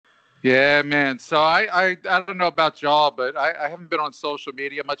Yeah, man. So I don't know about y'all, but I haven't been on social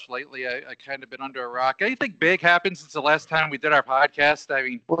media much lately. I kind of been under a rock. Anything big happened since the last time we did our podcast? I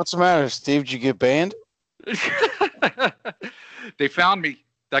mean, What's the matter, Steve? Did you get banned? they found me.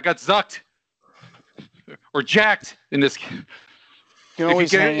 I got zucked or jacked in this. You can If you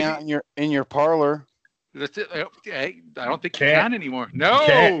always get hang it, out in your parlor. that's it. Hey, I don't think you Can't. can anymore.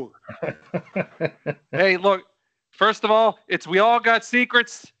 Can't. No. Hey, look. First of all, it's we all got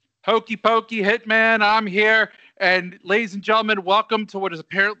secrets. Hokey pokey, Hitman. I'm here, and ladies and gentlemen, welcome to what is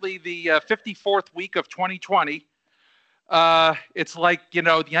apparently the 54th week of 2020. It's like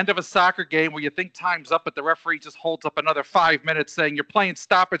the end of a soccer game where you think time's up, but the referee just holds up another 5 minutes, saying you're playing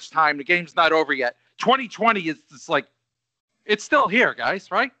stoppage time. The game's not over yet. 2020 is it's like it's still here,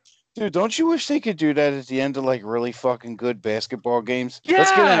 guys. Right? Dude, don't you wish they could do that at the end of like really fucking good basketball games? Let's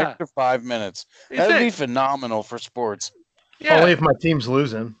get an Yeah. extra 5 minutes. Is That'd be it? phenomenal for sports. Yeah. Only if my team's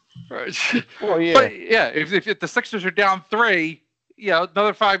losing. Well, yeah. But yeah, if the Sixers are down 3,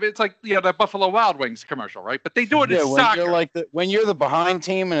 another 5. It's like that Buffalo Wild Wings commercial, right? But they do it in when soccer. you're when you're the behind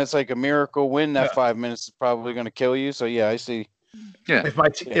team and it's like a miracle win, that 5 minutes is probably going to kill you. So yeah, I see. Yeah.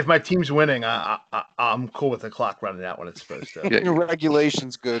 If my team's winning, I'm cool with the clock running out when it's supposed to. Yeah.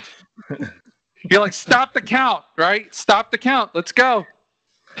 Regulation's good. You're like, stop the count, right? Stop the count. Let's go.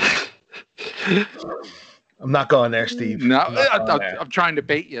 I'm not going there, Steve. No, I'm I'm trying to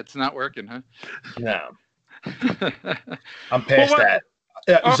bait you. It's not working, huh? No, I'm past that.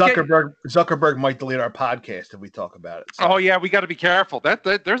 Zuckerberg might delete our podcast if we talk about it. So. Oh yeah, we got to be careful. That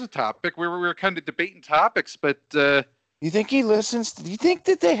there's a topic. We were kind of debating topics, but You think he listens? Do you think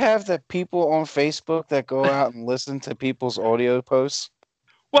that they have the people on Facebook that go out and listen to people's audio posts?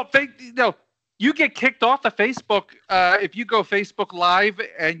 well, you get kicked off the Facebook if you go Facebook Live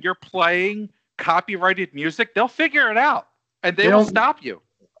and you're playing copyrighted music. They'll figure it out and they will stop you.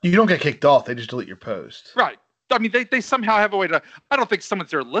 You don't get kicked off. They just delete your post. Right. I mean, they somehow have a way to. I don't think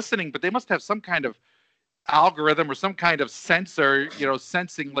someone's there listening, but they must have some kind of algorithm or some kind of sensor,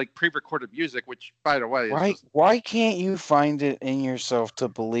 sensing like pre-recorded music. Which, by the way, is why can't you find it in yourself to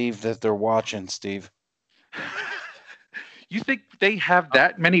believe that they're watching, Steve? You think they have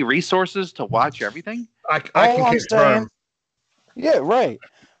that many resources to watch everything? I can confirm. Yeah, right.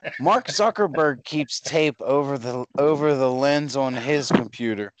 Mark Zuckerberg keeps tape over the lens on his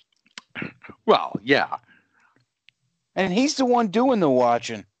computer. Well, yeah. And he's the one doing the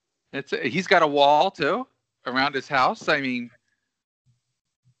watching. He's got a wall too around his house. I mean,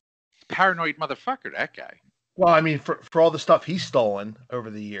 paranoid motherfucker, that guy. Well, I mean, for all the stuff he's stolen over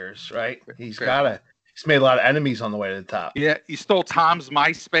the years, right? He's made a lot of enemies on the way to the top. Yeah, he stole Tom's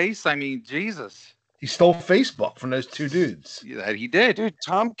MySpace. I mean, Jesus. He stole Facebook from those two dudes. Yeah, that he did. Dude,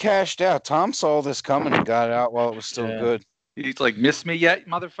 Tom cashed out. Tom saw this coming and got it out while it was still good. He's like, miss me yet,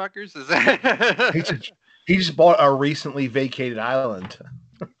 motherfuckers? Is that? He just bought a recently vacated island.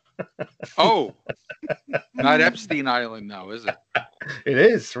 Oh, not Epstein Island, now, is it? It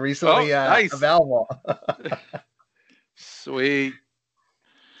is recently nice. available. Sweet.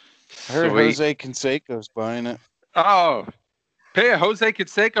 I heard Jose Canseco's buying it. Oh, hey, Jose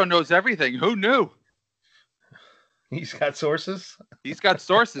Canseco knows everything. Who knew? He's got sources. He's got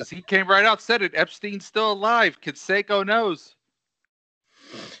sources. He came right out, said it. Epstein's still alive. Canseco knows.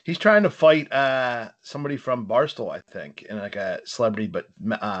 He's trying to fight somebody from Barstool, I think, in like a celebrity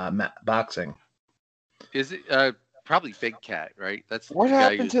boxing. Is it probably Big Cat, right? That's what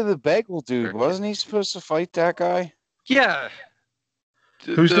happened to the Bagel dude. Wasn't he supposed to fight that guy? Yeah.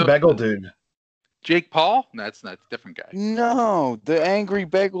 Who's the Bagel dude? Jake Paul? No, that's not a different guy. No, the angry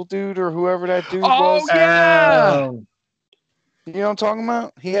Bagel dude or whoever that dude was. Oh yeah. You know what I'm talking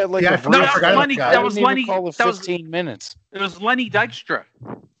about? He had like that was Lenny. Call it 15 minutes. It was Lenny Dykstra.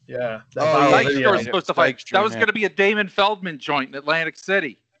 Yeah. Dykstra was supposed to fight. That was going to be a Damon Feldman joint in Atlantic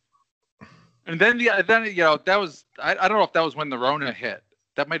City. And then that was I don't know if that was when the Rona hit.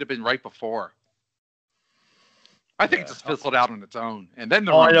 That might have been right before. I think it just fizzled out on its own, and then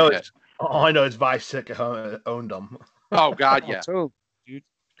the Rona hit. All I know is Vicek owned them. Oh God, yeah. Dude,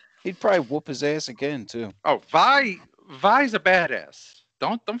 he'd probably whoop his ass again too. Oh, Vi's a badass.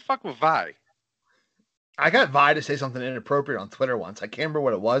 Don't fuck with Vi. I got Vi to say something inappropriate on Twitter once. I can't remember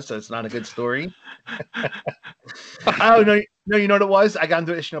what it was, so it's not a good story. Oh no, you know what it was? I got him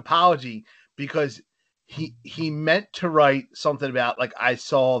to issue an apology because he meant to write something about like I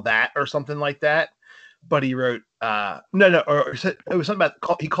saw that or something like that, but he wrote or it was something about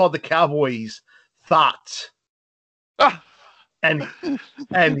he called the Cowboys thoughts. And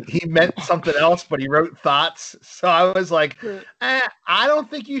he meant something else, but he wrote thoughts. So I was like, I don't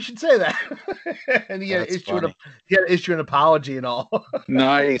think you should say that. And he had to issue an apology and all.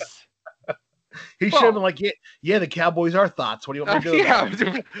 Nice. He should have been like, yeah, the Cowboys are thoughts. What do you want me to do?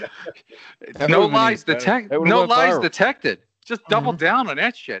 Yeah. No lies detected. No lies detected. Just double down on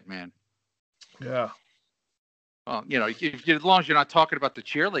that shit, man. Yeah. Well, as long as you're not talking about the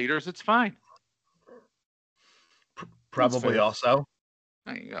cheerleaders, it's fine. Probably also.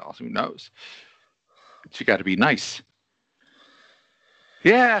 Who knows? But you got to be nice.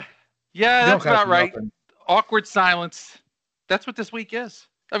 Yeah, that's about right. Nothing. Awkward silence. That's what this week is.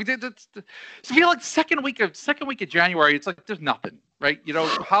 I mean, I feel like second week of January. It's like there's nothing, right?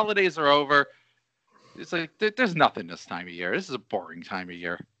 Holidays are over. It's like there's nothing this time of year. This is a boring time of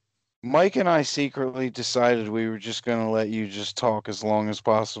year. Mike and I secretly decided we were just going to let you just talk as long as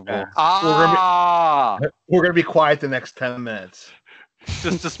possible. Yeah. We're gonna be quiet the next 10 minutes.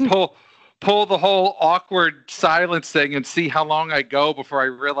 Just pull the whole awkward silence thing and see how long I go before I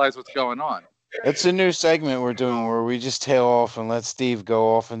realize what's going on. It's a new segment we're doing where we just tail off and let Steve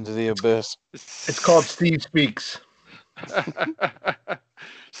go off into the abyss. It's called Steve Speaks.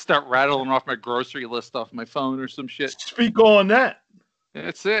 Start rattling off my grocery list off my phone or some shit. Speak on that.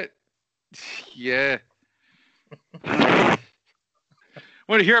 That's it. Yeah. Want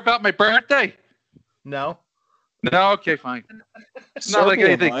to hear about my birthday? No. No. Okay, fine. Not like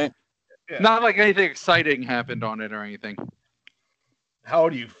anything. Yeah. Not like anything exciting happened on it or anything. How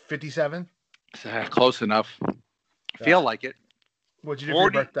old are you? 57? Close enough. Yeah. Feel like it. What'd you do for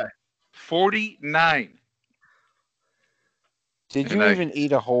your birthday? 49. Did you even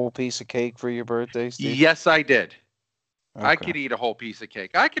eat a whole piece of cake for your birthday, Steve? Yes, I did. Okay. I could eat a whole piece of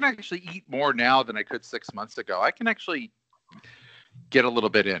cake. I can actually eat more now than I could 6 months ago. I can actually get a little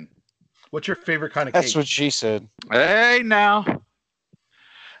bit in. What's your favorite kind of cake? That's what she said. Hey, now.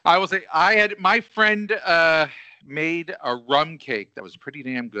 My friend made a rum cake that was pretty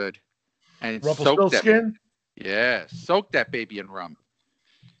damn good. And soaked that baby in rum.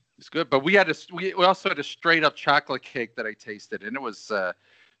 It's good, but we also had a straight up chocolate cake that I tasted, and it was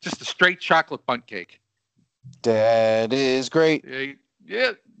just a straight chocolate bundt cake. That is great.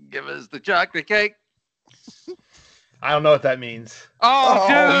 Yeah, give us the chocolate cake. I don't know what that means. Oh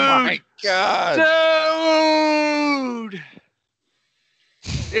dude! My God, dude!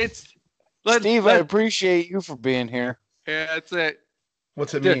 Steve, I appreciate you for being here. Yeah, that's it.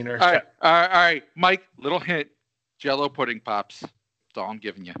 What's it mean? All right, Mike. Little hint: Jello pudding pops. That's all I'm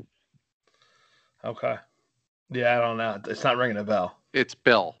giving you. Okay. Yeah, I don't know. It's not ringing a bell. It's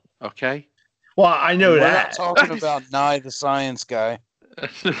Bill. Okay. Well, I know that. We're not talking about Nye the Science Guy.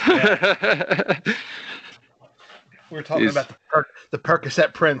 We're talking about the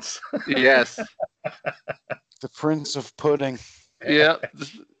Percocet Prince. Yes. The Prince of Pudding. Yeah.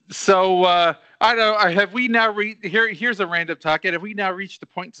 So I don't know. Have we now reached here's a random talk. Have we now reached the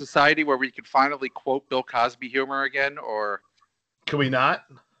point in society where we can finally quote Bill Cosby humor again, or can we not?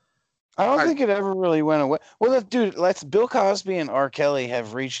 I don't think it ever really went away. Well, dude, Bill Cosby and R. Kelly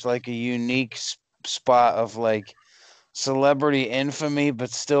have reached like a unique spot of like celebrity infamy,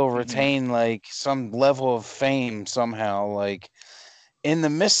 but still retain like some level of fame somehow. Like in the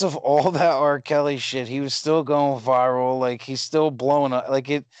midst of all that R. Kelly shit, he was still going viral. Like he's still blowing up. Like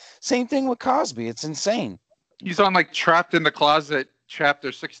it. Same thing with Cosby. It's insane. He's on like Trapped in the Closet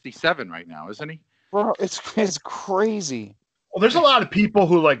chapter 67 right now, isn't he? Bro, it's crazy. Well, there's a lot of people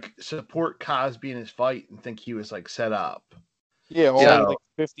who like support Cosby in his fight and think he was like set up. Yeah, like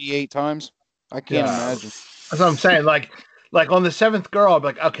 58 times. I can't imagine. That's what I'm saying. Like on the seventh girl, I'm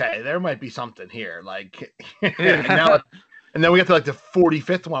like, okay, there might be something here. Like, and then we get to like the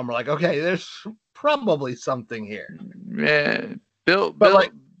 45th one. We're like, okay, there's probably something here. Yeah, Bill.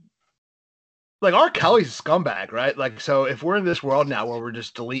 Like R. Kelly's a scumbag, right? Like, so if we're in this world now where we're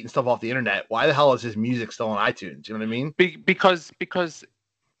just deleting stuff off the internet, why the hell is his music still on iTunes? You know what I mean? Because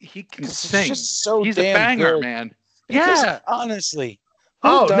he can sing. Just so he's damn a banger, good. man. Because, yeah. Honestly.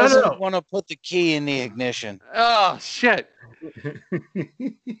 Who doesn't want to put the key in the ignition? Oh shit.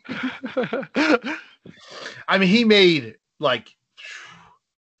 I mean, he made like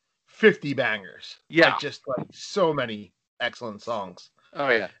 50 bangers. Yeah. Like, just like so many excellent songs. Oh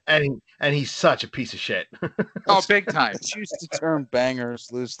yeah, and he's such a piece of shit. Oh, big time. Let's use the term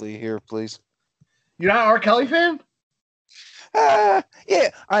bangers loosely here, please. You're not an R. Kelly fan?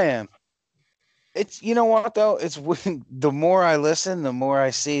 Yeah, I am. It's, you know what though? It's when the more I listen, the more I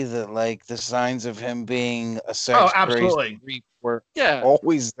see that like the signs of him being a sex crazy creep were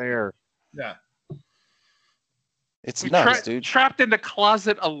always there. Yeah, it's nuts, dude. Trapped in the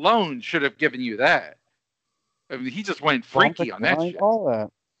Closet alone should have given you that. I mean, he just went freaky on that shit. All that.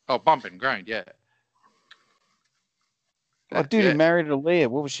 Oh, bump and grind, yeah. Oh, dude, he married Aaliyah.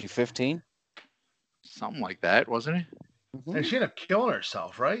 What was she, 15? Something like that, wasn't it? Mm-hmm. And she ended up killing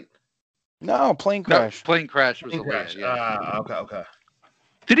herself, right? No, plane No, crash. plane crash was Plane crash. Aaliyah. Yeah. Okay.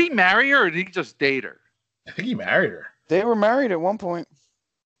 Did he marry her or did he just date her? I think he married her. They were married at one point.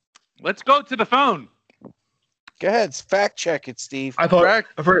 Let's go to the phone. Go ahead, fact check it, Steve. I thought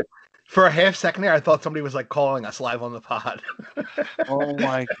for a half second there, I thought somebody was like calling us live on the pod. Oh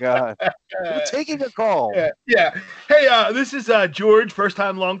my God. We're taking a call. Yeah. Hey, this is George, first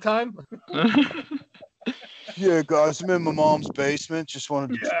time, long time. Yeah, guys, I'm in my mom's basement. Just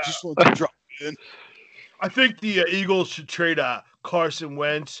wanted to drop in. I think the Eagles should trade Carson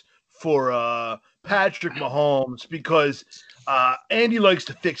Wentz for Patrick Mahomes because Andy likes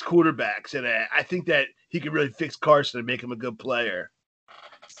to fix quarterbacks, and I think that he could really fix Carson and make him a good player.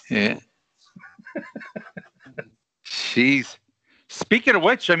 Yeah. Jeez. Speaking of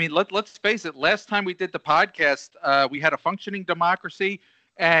which, I mean, let's face it. Last time we did the podcast, we had a functioning democracy,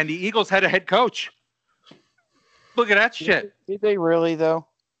 and the Eagles had a head coach. Look at that shit. Did they really though?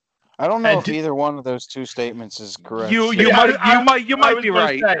 I don't know if either one of those two statements is correct. You might be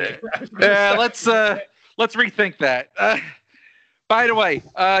right. Let's rethink that. By the way,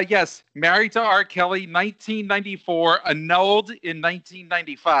 yes, married to R. Kelly, 1994, annulled in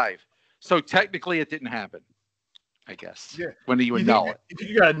 1995. So technically, it didn't happen. I guess. Yeah. When do you annul it? You think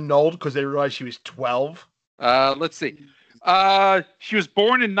you got annulled because they realized she was 12? Let's see. She was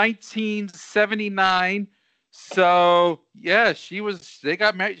born in 1979. So yeah, they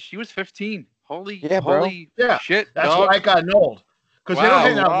got married. She was 15. Holy shit! That's why I got annulled because they don't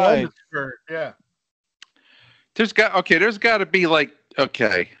hang out moments for There's got to be like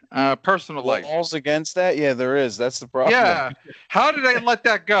personal life. Laws against that? Yeah, there is. That's the problem. Yeah. How did I let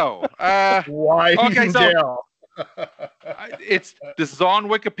that go? Why he's in jail? This is on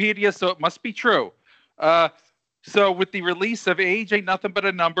Wikipedia, so it must be true. So with the release of Age Ain't Nothing But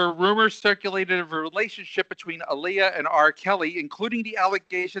a Number, rumors circulated of a relationship between Aaliyah and R. Kelly, including the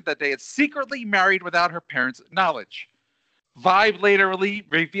allegation that they had secretly married without her parents' knowledge. Vibe later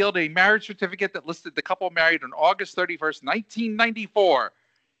revealed a marriage certificate that listed the couple married on August 31st, 1994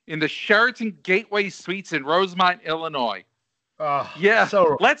 in the Sheraton Gateway Suites in Rosemont, Illinois.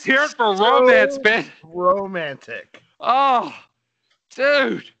 Let's hear it for romance, man. Romantic. Oh,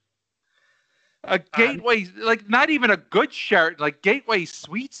 dude. A Gateway, like not even a good Sheraton, like Gateway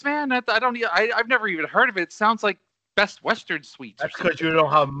Suites, man. I've never even heard of it. It sounds like Best Western Suites. That's because you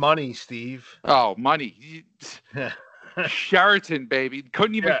don't have money, Steve. Oh, money. Sheraton, baby.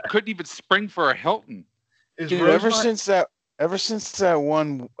 Couldn't even spring for a Hilton. Dude, ever since that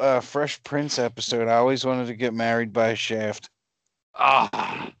one Fresh Prince episode, I always wanted to get married by a shaft.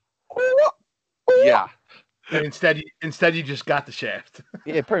 Yeah. And instead you just got the shaft.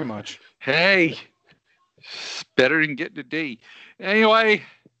 Yeah, pretty much. Hey, it's better than getting a D. Anyway,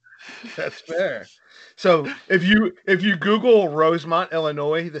 that's fair. So if you Google Rosemont,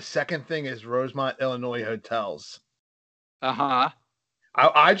 Illinois, the second thing is Rosemont, Illinois hotels. I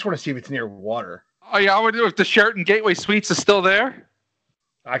just want to see if it's near water. Oh yeah, I would do if the Sheraton Gateway Suites is still there.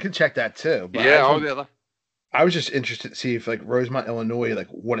 I can check that too. But I was just interested to see if like Rosemont, Illinois, like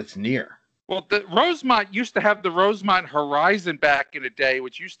what it's near. Well, the Rosemont used to have the Rosemont Horizon back in the day,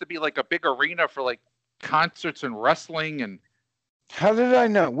 which used to be like a big arena for like concerts and wrestling. And how did I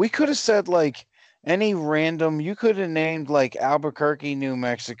know? We could have said like any random. You could have named like Albuquerque, New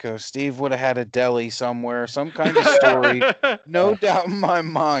Mexico. Steve would have had a deli somewhere, some kind of story. No doubt in my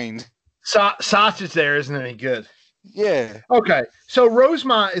mind. Sausage there isn't any good. Yeah. Okay, so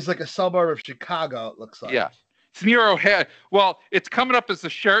Rosemont is like a suburb of Chicago. It looks like. Yeah. It's near O'Hare. Well, it's coming up as the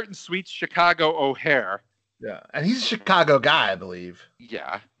Sheraton Suites Chicago O'Hare. Yeah, and he's a Chicago guy, I believe.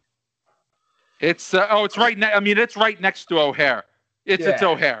 Yeah. It's it's right. It's right next to O'Hare. It's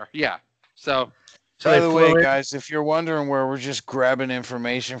O'Hare. Yeah. So. By the way, guys, if you're wondering where we're just grabbing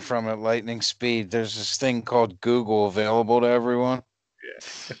information from at lightning speed, there's this thing called Google available to everyone.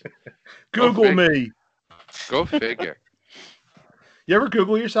 Yeah. Google me. Go figure. You ever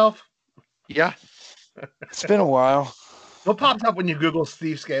Google yourself? Yeah. It's been a while. What pops up when you Google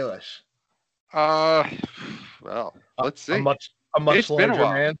Steve Scalish? Well, let's see. A much larger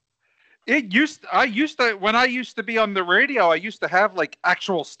man. I used to be on the radio, I used to have like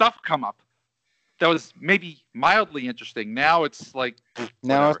actual stuff come up that was maybe mildly interesting. Now it's like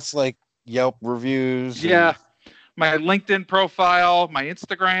it's like Yelp reviews. Yeah. My LinkedIn profile, my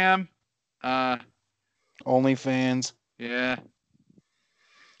Instagram, OnlyFans. Yeah.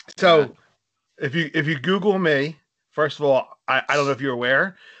 So if you Google me, first of all, I don't know if you're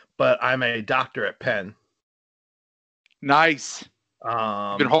aware, but I'm a doctor at Penn. Nice.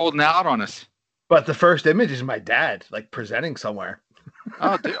 You've been holding out on us. But the first image is my dad, like presenting somewhere.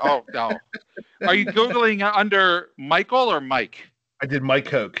 Oh no. Are you Googling under Michael or Mike? I did Mike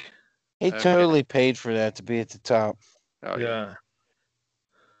Hoke. He totally paid for that to be at the top. Oh, Yeah.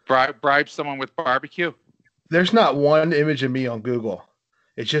 Bribe someone with barbecue. There's not one image of me on Google.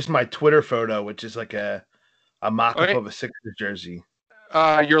 It's just my Twitter photo, which is like a mock-up of a Sixers jersey.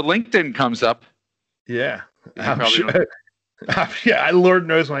 Your LinkedIn comes up. Yeah. I'm sure. Yeah, Lord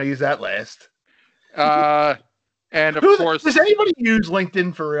knows when I use that last. And of course, does anybody use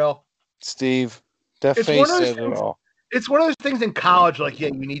LinkedIn for real? Steve, that face said it all. It's one of those things in college, like, yeah,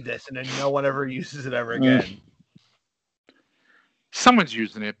 you need this, and then no one ever uses it ever again. Someone's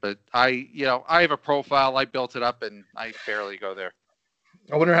using it, but I have a profile. I built it up, and I barely go there.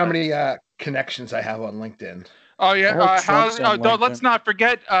 I wonder how many connections I have on LinkedIn. Oh yeah, let's not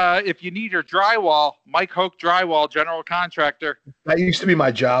forget if you need your drywall, Mike Hoke Drywall, general contractor. That used to be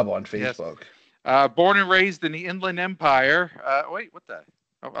my job on Facebook. Yes. Born and raised in the Inland Empire. Wait, what the?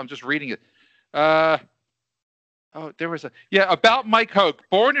 Oh, I'm just reading it. There was about Mike Hoke.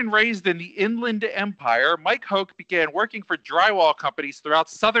 Born and raised in the Inland Empire, Mike Hoke began working for drywall companies throughout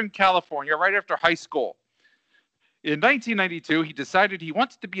Southern California right after high school. In 1992, he decided he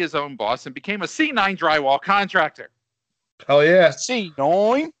wanted to be his own boss and became a C9 drywall contractor. Hell yeah.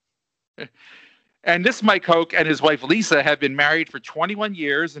 C9? And this Mike Hoke and his wife Lisa have been married for 21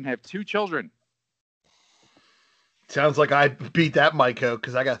 years and have 2 children. Sounds like I beat that Mike Hoke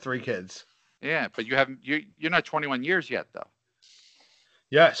because I got 3 kids. Yeah, but you're not 21 years yet, though.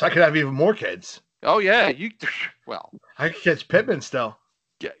 Yes, I could have even more kids. Oh, yeah. I could catch Pittman still.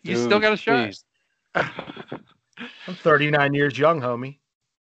 Yeah, you still got a shot. I'm 39 years young, homie.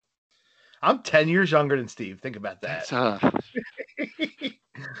 I'm 10 years younger than Steve. Think about that.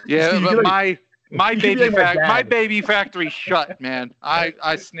 Yeah, Steve, but my baby factory's shut, man.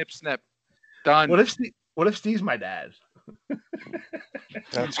 I snip. Done. What if Steve's my dad?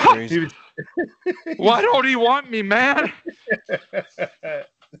 That's crazy. Why don't he want me, man?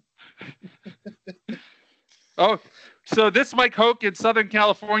 Oh, so this Mike Hoke in Southern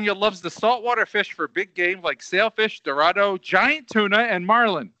California loves the saltwater fish for big game like sailfish, dorado, giant tuna, and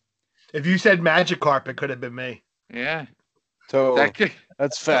marlin. If you said Magikarp, it could have been me. Yeah. Totally.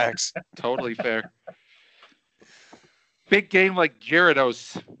 That's facts. Totally fair. Big game like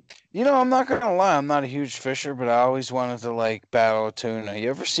Gyarados. You know, I'm not gonna lie, I'm not a huge fisher, but I always wanted to like battle a tuna. You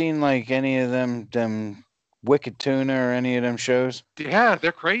ever seen like any of them Wicked Tuna or any of them shows? Yeah,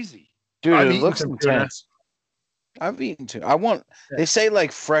 they're crazy. Dude, it looks intense. I've eaten tuna. They say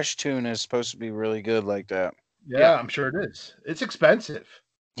like fresh tuna is supposed to be really good like that. Yeah, I'm sure it is. It's expensive.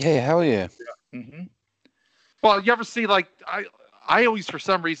 Yeah, hell yeah. Mm-hmm. Well, you ever see like I always for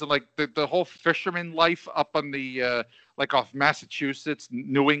some reason like the whole fisherman life up on the like off Massachusetts,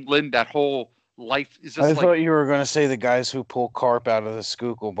 New England, that whole life is just I thought you were going to say the guys who pull carp out of the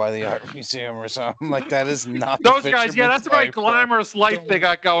Schuylkill by the art museum or something. Like that is not those guys. Yeah, that's a very glamorous life they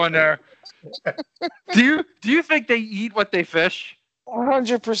got going there. Do you think they eat what they fish?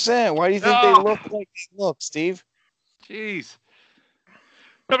 100%. Why do you think they look like they look, Steve? Jeez.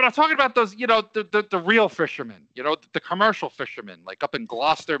 No, but I'm talking about those, the real fishermen, the commercial fishermen, like up in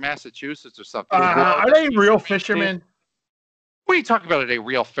Gloucester, Massachusetts or something. Are they real fishermen? What are you talking about? Are they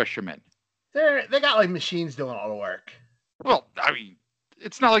real fishermen? They got like machines doing all the work. Well, I mean,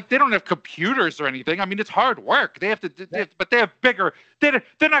 it's not like they don't have computers or anything. I mean, it's hard work. They have to, but they have bigger. They're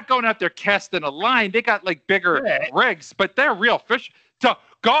not going out there casting a line. They got like bigger rigs, but they're real fish. So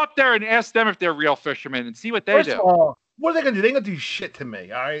go out there and ask them if they're real fishermen and see what they do. What are they gonna do? They're gonna do shit to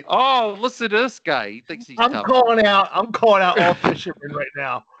me. All right. Oh, listen to this guy. He thinks he's tough. I'm calling out all fishermen right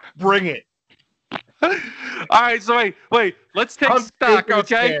now. Bring it. All right. So wait. Let's take stock,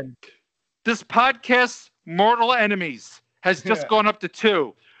 okay? This podcast's mortal enemies has just gone up to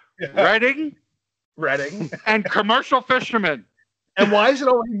 2. Redding, and commercial fishermen. And why is it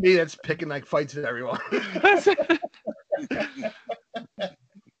only me that's picking like fights with everyone?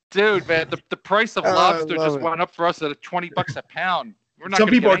 Dude, man, the price of lobster just went up for us at $20 a pound. We're not. Some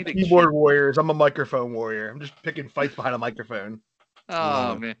people are keyboard warriors. I'm a microphone warrior. I'm just picking fights behind a microphone.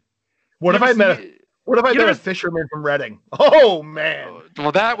 Oh man. What if I met a fisherman from Reading? Oh man.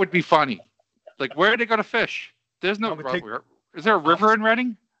 Well, that would be funny. Like, where are they going to fish? There's no. Is there a river in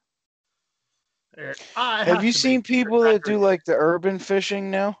Reading? Have you seen people that do like the urban fishing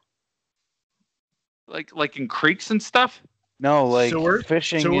now? Like in creeks and stuff? No, like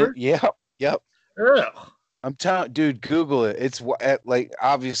fishing. Yep. Ugh. I'm telling, dude, Google it. It's like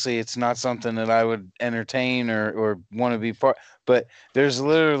obviously it's not something that I would entertain or want to be part. But there's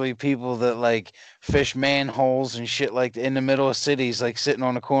literally people that like fish manholes and shit like in the middle of cities, like sitting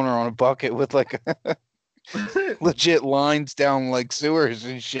on a corner on a bucket with like legit lines down like sewers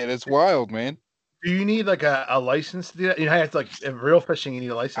and shit. It's wild, man. Do you need like a license to do that? You know, you have to, like, in real fishing, you need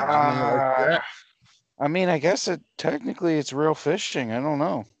a license. You need a license to do that? I mean, I guess technically it's real fishing. I don't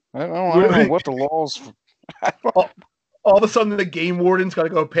know. I don't know what the laws. All of a sudden, the game warden's got to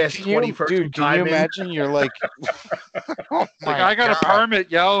go past 21st. Dude, can you imagine? You're like, oh I got a permit,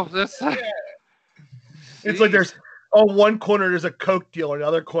 yo. This. It's like there's on one corner there's a Coke dealer, on the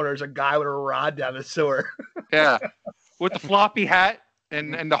other corner there's a guy with a rod down the sewer. Yeah, with the floppy hat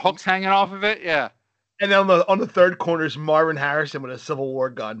and the hooks hanging off of it. Yeah. And then on the third corner is Marvin Harrison with a Civil War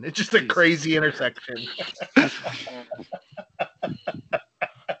gun. It's just a crazy intersection.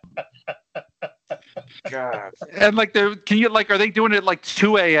 God. And like, are they doing it like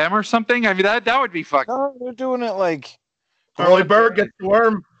 2 a.m. or something? I mean, that would be fucking. No, they're doing it like early bird gets the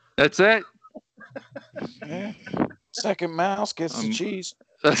worm. That's it. Yeah. Second mouse gets the cheese.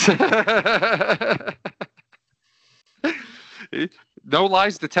 No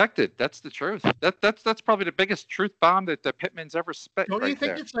lies detected. That's the truth. That's probably the biggest truth bomb that the Pittman's ever spit. Don't you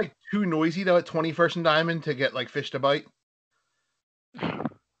think it's like too noisy though at 21st and Diamond to get like fish to bite?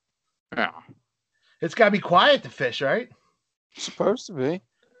 Yeah. It's got to be quiet to fish, right? Supposed to be.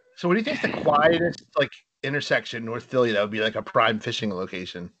 So what do you think is the quietest like intersection in North Philly that would be like a prime fishing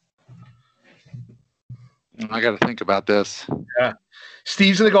location? I got to think about this. Yeah.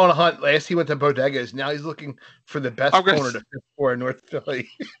 Steve's going to go on a hunt. Last he went to Bodegas. Now he's looking for the best corner to fish for in North Philly.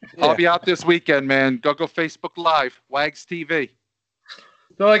 Yeah. I'll be out this weekend, man. Go Facebook Live. Wags TV.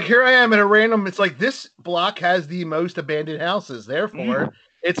 So like here I am at a random. It's like this block has the most abandoned houses. Therefore,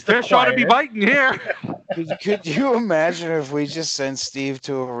 it's the fish ought to be biting here. Could you imagine if we just sent Steve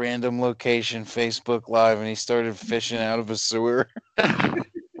to a random location, Facebook Live, and he started fishing out of a sewer?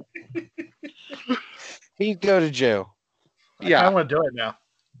 He'd go to jail. Yeah, I want to do it now.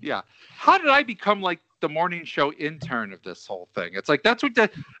 Yeah. How did I become like the morning show intern of this whole thing? It's like that's what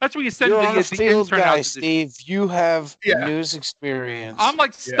you said. You're the field intern guy, Steve. You have news experience. I'm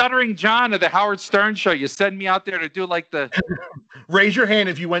like Stuttering John of the Howard Stern show. You send me out there to do like the. Raise your hand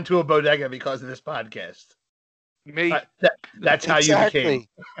if you went to a bodega because of this podcast. Me. That's how you became.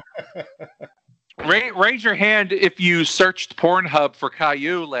 Raise your hand if you searched Pornhub for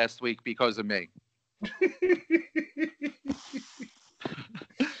Caillou last week because of me.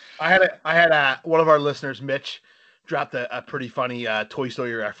 I had one of our listeners, Mitch, dropped a pretty funny Toy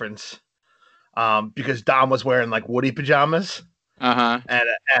Story reference because Dom was wearing like Woody pajamas. Uh-huh. And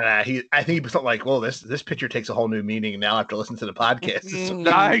I think he was something like, "Well, this picture takes a whole new meaning now after listening to the podcast."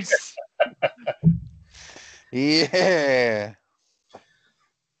 Nice. Yeah.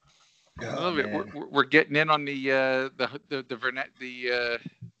 Oh, we're getting in on the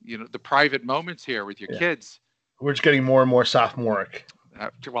private moments here with your kids. We're just getting more and more sophomoric.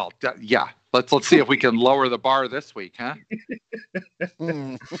 Yeah. Let's see if we can lower the bar this week, huh?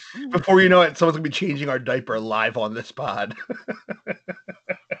 Before you know it, someone's gonna be changing our diaper live on this pod.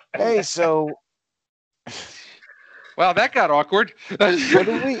 Hey, so. Wow, that got awkward.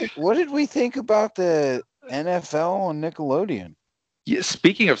 What did we think about the NFL on Nickelodeon? Yeah,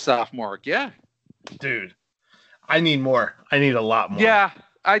 speaking of sophomoric, yeah, dude, I need more. I need a lot more. Yeah,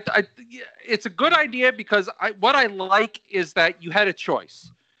 it's a good idea because what I like is that you had a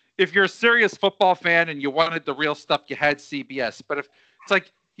choice. If you're a serious football fan and you wanted the real stuff, you had CBS. But if it's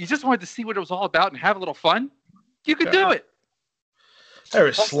like you just wanted to see what it was all about and have a little fun, you could do it. There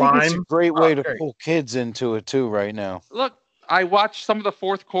is slime. It's a great way to pull kids into it too right now. Look, I watched some of the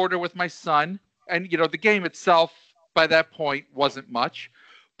fourth quarter with my son, and the game itself by that point wasn't much,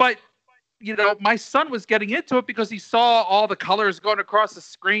 but my son was getting into it because he saw all the colors going across the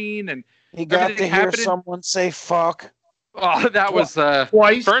screen and he got to hear someone say "fuck." Oh, that was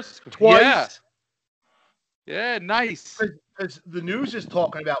twice. Twice. Yeah, nice. Because the news is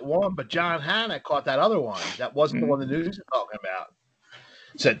talking about one, but John Hannah caught that other one. That wasn't the one the news is talking about.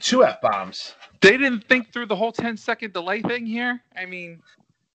 It said 2 F-bombs. They didn't think through the whole 10-second delay thing here. I mean,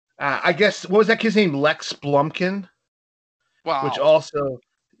 I guess what was that kid's name? Lex Blumkin. Wow. Which also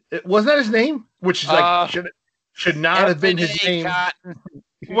wasn't that his name? Which is like should not have been his name.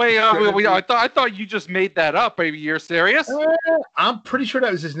 Wait, I thought you just made that up. Maybe you're serious? I'm pretty sure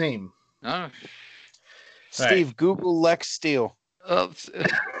that was his name. Steve, right. Google Lex Steele.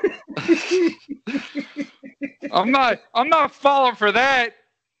 I'm not falling for that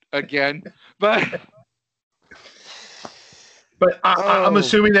again, but I'm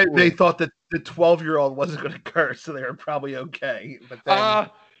assuming that they thought that the 12-year-old wasn't going to curse, so they were probably okay. But then...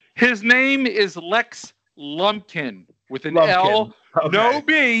 his name is Lex Lumpkin with an L, no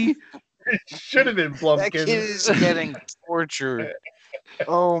B. It should have been Blumpkin. That kid is getting tortured.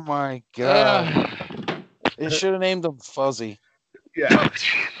 Oh my god! They should have named him Fuzzy. Yeah.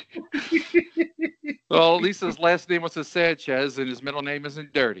 Well, at least his last name was Sanchez, and his middle name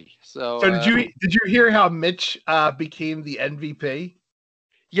isn't Dirty. So did you hear how Mitch became the MVP?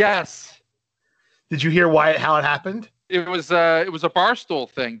 Yes. Did you hear how it happened? It was a Barstool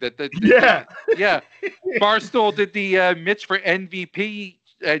thing Yeah. Barstool did the Mitch for MVP.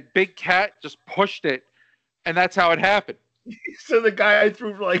 Big Cat just pushed it, and that's how it happened. So the guy I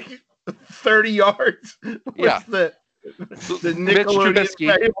threw for like 30 yards was the Mitch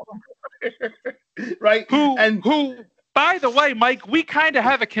Trubisky. Right? Who, by the way, Mike, we kind of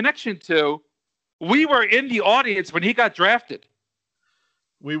have a connection to. We were in the audience when he got drafted.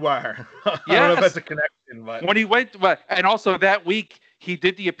 We were. I Yes. don't know if that's a connection, but when he went, and also that week he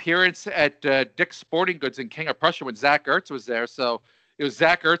did the appearance at Dick's Sporting Goods in King of Prussia when Zach Ertz was there. So it was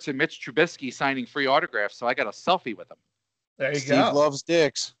Zach Ertz and Mitch Trubisky signing free autographs. So I got a selfie with him. There you Steve go. loves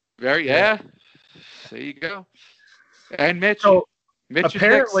dicks. There you go. And Mitch. So Mitch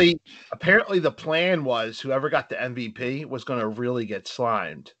apparently the plan was whoever got the MVP was going to really get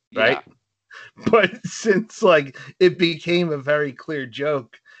slimed, right? Yeah. But since like it became a very clear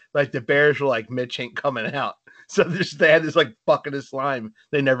joke, like the Bears were like, Mitch ain't coming out. So they had this like bucket of slime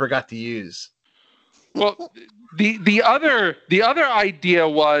they never got to use. Well, the other idea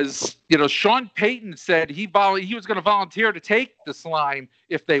was, Sean Payton said he was going to volunteer to take the slime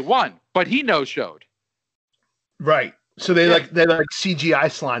if they won, but he no-showed. Right. So they CGI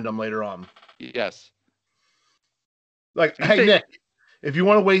slimed them later on. Yes. Like, hey Nick, if you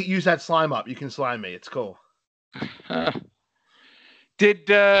want to use that slime up, you can slime me. It's cool. Did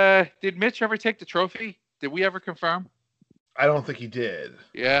Mitch ever take the trophy? Did we ever confirm? I don't think he did.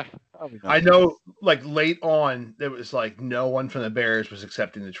 Yeah. I know, like, late on, there was, like, no one from the Bears was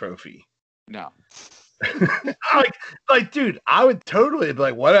accepting the trophy. No. like, dude, I would totally be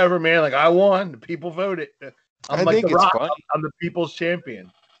like, whatever, man. Like, I won. The people voted. I'm like The Rock. I'm the people's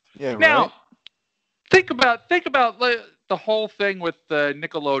champion. Yeah. Now, right? think about the whole thing with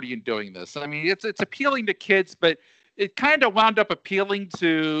Nickelodeon doing this. I mean, it's appealing to kids, but it kind of wound up appealing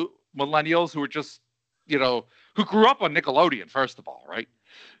to millennials who are just, who grew up on Nickelodeon, first of all, right?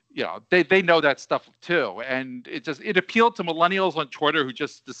 They know that stuff too, and it appealed to millennials on Twitter who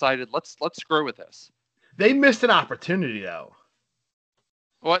just decided let's screw with this. They missed an opportunity though.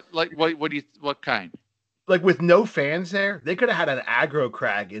 What kind? Like with no fans there, they could have had an aggro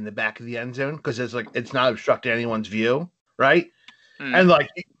crag in the back of the end zone because it's not obstructing anyone's view, right? And like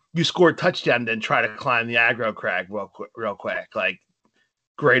you score a touchdown, then try to climb the aggro crag real quick, like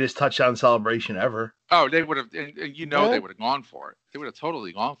greatest touchdown celebration ever. Oh, they would have, and they would have gone for it. They would have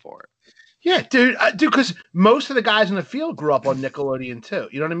totally gone for it. Yeah, dude, because most of the guys in the field grew up on Nickelodeon too.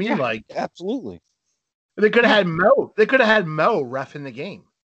 You know what I mean? Yeah, like, absolutely. They could have had Mo. They could have had Mo reffing the game.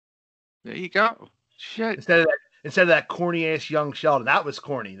 There you go. Shit. Instead of that corny ass Young Sheldon. That was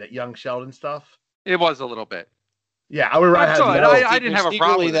corny. That Young Sheldon stuff. It was a little bit. Yeah, I would rather have Mo. I didn't have a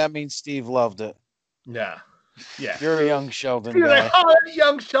problem with that means Steve loved it. Yeah. You're a Young Sheldon You're guy. like, oh,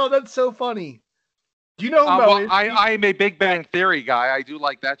 Young Sheldon, that's so funny. Do you know who Mo is? I am a Big Bang Theory guy. I do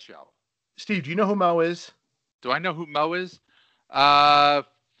like that show. Steve, do you know who Mo is? Do I know who Mo is?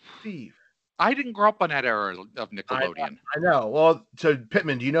 Steve. I didn't grow up on that era of Nickelodeon. I know. Well, so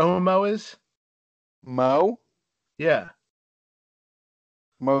Pittman, do you know who Mo is? Mo? Yeah.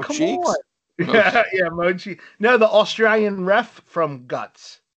 Mo Come Cheeks? on. Yeah, Mo Cheeks. No, the Australian ref from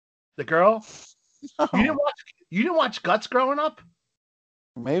Guts. The girl? No. You didn't watch Guts growing up?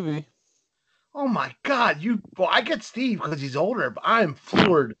 Maybe. Oh my God! I get Steve because he's older, but I'm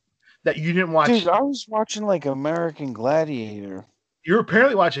floored that you didn't watch. Dude, I was watching like American Gladiator. You're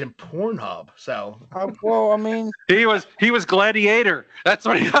apparently watching Pornhub, so. Well, I mean, he was Gladiator. That's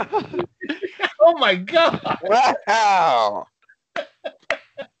what he. Oh my God! Wow.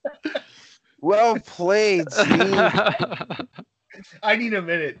 Well played, Steve. I need a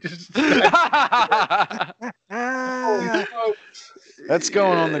minute. Just. That's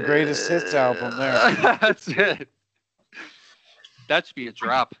going on the greatest hits album there. That's it. That should be a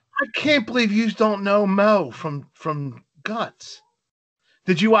drop. I can't believe you don't know Mo from Guts.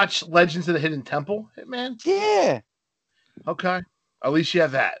 Did you watch Legends of the Hidden Temple, Hitman? Yeah. Okay. At least you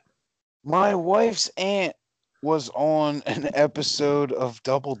have that. My wife's aunt was on an episode of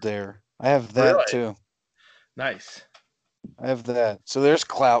Double Dare. I have that Really? too. Nice. I have that. So there's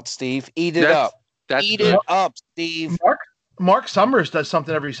clout, Steve. Eat it up. Eat it up, Steve. Mark Summers does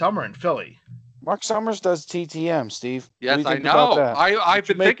something every summer in Philly. Mark Summers does TTM, Steve. Yes, I know. I've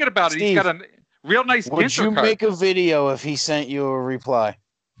been thinking about it. He's got a real nice Would intro you card. make a video if he sent you a reply?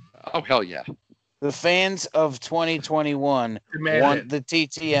 Oh, hell yeah. The fans of 2021 want the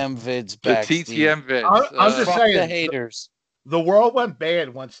TTM vids back. The TTM vids. I'm just Fuck saying. the haters. The world went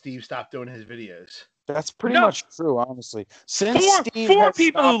bad once Steve stopped doing his videos. That's pretty much true, honestly. Since four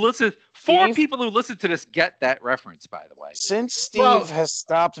people who listen to this get that reference, by the way. Since Steve has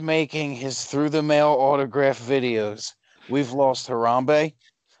stopped making his through the mail autograph videos, we've lost Harambe,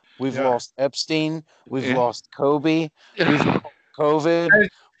 we've lost Epstein, we've lost Kobe, we've lost COVID,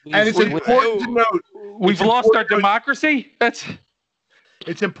 and it's important to note we've lost our democracy.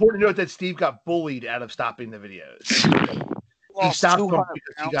 It's important to note that Steve got bullied out of stopping the videos. He stopped them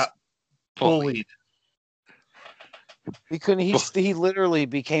because he got bullied. He literally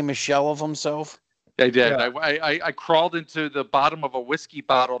became a shell of himself. I did. Yeah. I crawled into the bottom of a whiskey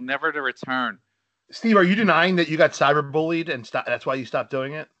bottle, never to return. Steve, are you denying that you got cyberbullied and that's why you stopped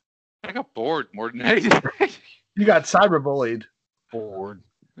doing it? I got bored more than anything. You got cyberbullied. Bored.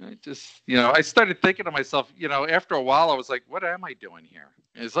 I just, I started thinking to myself, after a while, I was like, what am I doing here?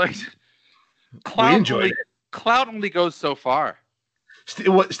 It's like clout only goes so far.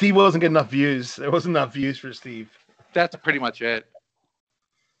 Steve wasn't getting enough views. There wasn't enough views for Steve. That's pretty much it.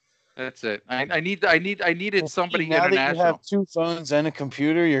 That's it. I needed somebody now international. That you have 2 phones and a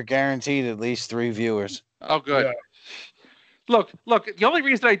computer, you're guaranteed at least 3 viewers. Oh, good. Yeah. Look. The only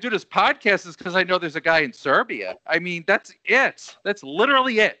reason I do this podcast is because I know there's a guy in Serbia. I mean, that's it. That's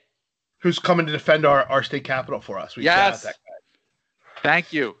literally it. Who's coming to defend our state capital for us? Yes. That guy.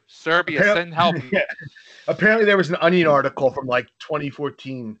 Thank you, Serbia. Send help. Yeah. Apparently, there was an Onion article from like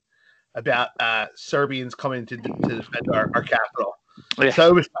 2014 about Serbians coming to defend our capital. Yeah.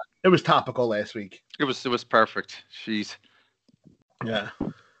 So it was topical last week. It was perfect. Jeez. Yeah.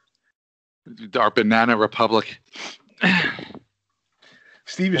 Our banana republic.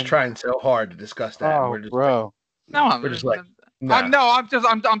 Steve is trying so hard to discuss that. Oh, bro. I'm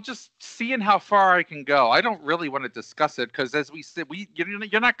just seeing how far I can go. I don't really want to discuss it because, as we said,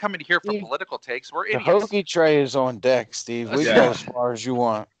 you're not coming here for political takes. We're idiots. The hoagie tray is on deck, Steve. We go as far as you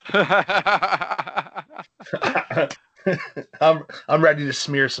want. I'm ready to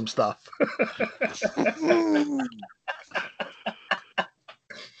smear some stuff.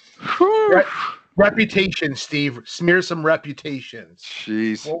 Reputation, Steve. Smear some reputations.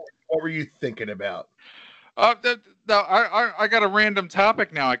 Jeez. What were you thinking about? I got a random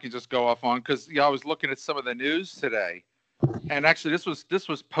topic now I can just go off on because I was looking at some of the news today, and actually this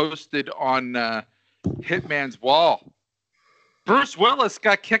was posted on Hitman's wall. Bruce Willis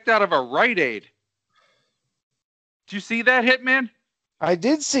got kicked out of a Rite Aid. Did you see that, Hitman? I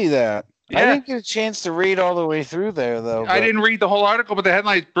did see that. Yeah. I didn't get a chance to read all the way through there, though. I didn't read the whole article, but the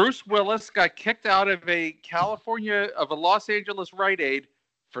headline is Bruce Willis got kicked out of a Los Angeles Rite Aid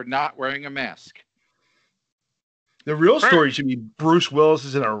for not wearing a mask. The real story should be Bruce Willis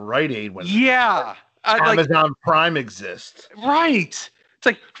is in a Rite Aid when Amazon Prime exists. Right. It's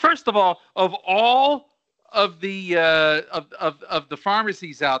like, first of all of the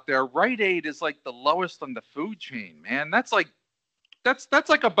pharmacies out there, Rite Aid is like the lowest on the food chain, man. That's like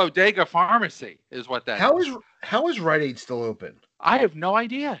a bodega pharmacy, is what that is. How is Rite Aid still open? I have no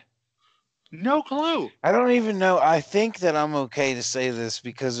idea. No clue. I don't even know. I think that I'm okay to say this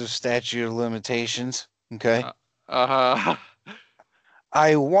because of statute of limitations. Okay. I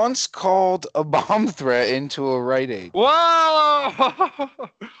once called a bomb threat into a Rite Aid. Whoa!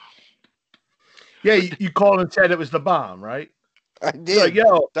 Yeah, you called and said it was the bomb, right? I did. You're like,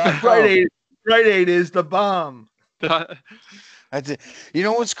 yo, Rite Aid is the bomb. I did. You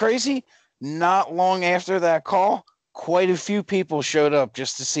know what's crazy? Not long after that call, quite a few people showed up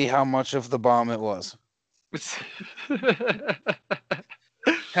just to see how much of the bomb it was.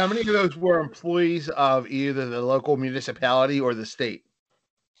 How many of those were employees of either the local municipality or the state?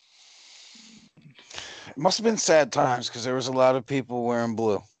 It must have been sad times because there was a lot of people wearing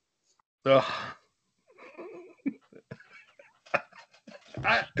blue. Ugh.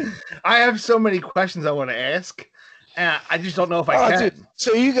 I have so many questions I want to ask. And I just don't know if I can. Dude,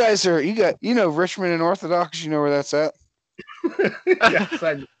 so you guys Richmond and Orthodox, you know where that's at? Yes,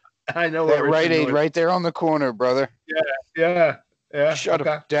 I know where Rite Aid right there on the corner, brother. Yeah. Shut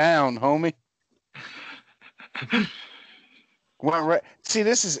up down, homie. See,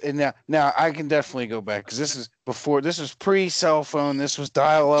 this is now I can definitely go back because this was pre-cell phone, this was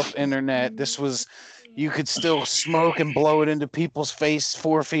dial-up internet, this was you could still smoke and blow it into people's face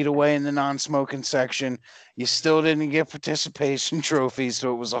 4 feet away in the non-smoking section. You still didn't get participation trophies,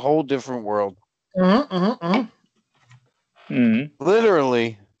 so it was a whole different world.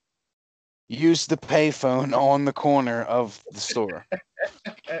 Literally used the payphone on the corner of the store.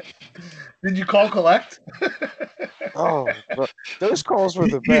 Did you call collect? Oh, bro. Those calls were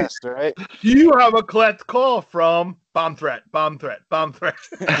the best, right? You have a collect call from bomb threat. You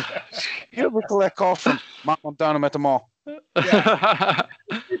have a collect call from Mom, I'm down. I'm at the mall.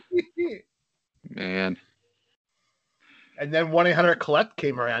 Man. And then 1-800-COLLECT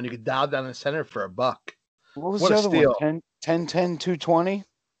came around. You could dial down the center for $1. What was What the a other steal. one? 220?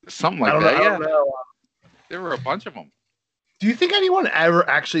 Something I like don't that, know. I yeah. don't know. There were a bunch of them. Do you think anyone ever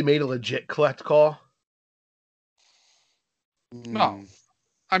actually made a legit collect call? No.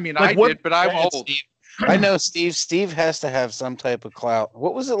 I mean, Like, I what- did, but I'm Go ahead, old. Steve. I know Steve. Steve has to have some type of clout.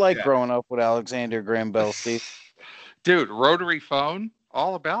 What was it like Yeah. growing up with Alexander Graham Bell, Steve? Dude, rotary phone,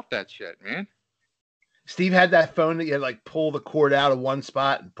 all about that shit, man. Steve had that phone that you had to, like, pull the cord out of one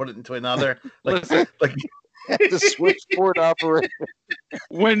spot and put it into another. Like, Listen, like The switchboard operator.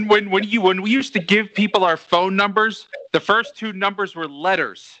 when we used to give people our phone numbers, the first two numbers were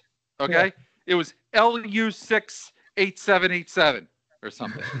letters. Okay? Yeah. It was LU68787 or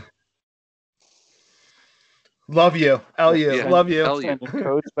something. love you, LU, Yeah. love you. L- Sending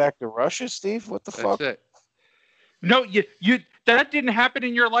codes back to Russia, Steve? What the That's fuck? it. No, you that didn't happen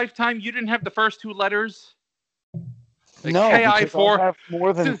in your lifetime. You didn't have the first two letters. Like No, because KI4. I have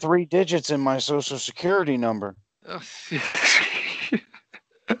more than Dude. 3 digits in my social security number.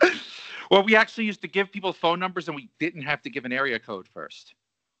 Well, we actually used to give people phone numbers, and we didn't have to give an area code first.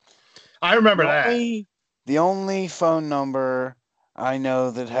 I remember that. The only phone number I know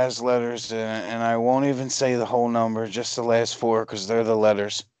that has letters in it, and I won't even say the whole number, just the last 4, because they're the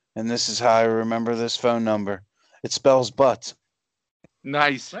letters. And this is how I remember this phone number. It spells butts.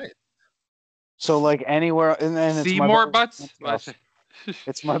 Nice. Right. So like anywhere, and then it's my Seymour buddy's Butts. house.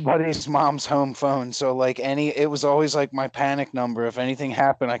 It's my buddy's mom's home phone. So like it was always like my panic number. If anything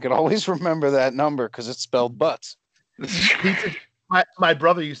happened, I could always remember that number because it spelled butts. Pizza. My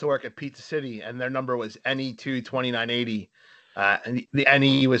brother used to work at Pizza City, and their number was NE22980, and the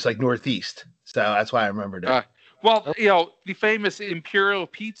NE was like Northeast. So that's why I remembered it. Well, you know, the famous Imperial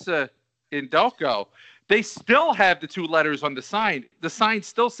Pizza in Delco, they still have the two letters on the sign. The sign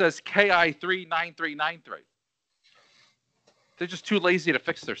still says KI39393. They're just too lazy to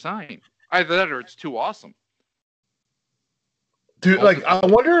fix their sign. Either that or it's too awesome. Dude, like, I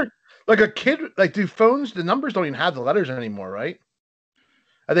wonder, like, a kid, like, do phones, the numbers don't even have the letters anymore, right?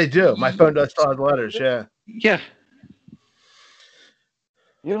 They do. My phone does still have the letters, yeah. Yeah.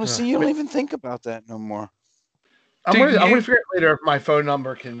 You don't see. You don't even think about that no more. I'm gonna figure out later if my phone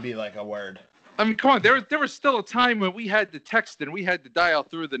number can be like a word. I mean, come on. There was still a time when we had to text and we had to dial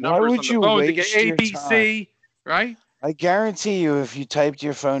through the Why numbers would on the you phone to get waste your ABC, right? I guarantee you, if you typed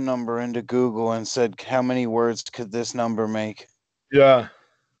your phone number into Google and said, how many words could this number make? Yeah.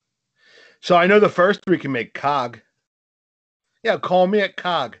 So I know the first three can make COG. Yeah, call me at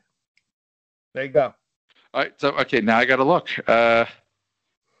COG. There you go. All right. So, okay, now I got to look. Let's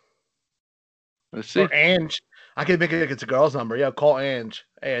see. Or Ange. I can make it like it's a girl's number. Yeah, call Ange.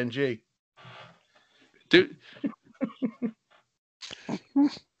 A-N-G. Dude.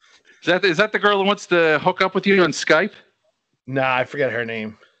 Is that the girl who wants to hook up with you on Skype? Nah, I forget her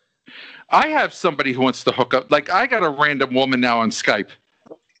name. I have somebody who wants to hook up. Like, I got a random woman now on Skype.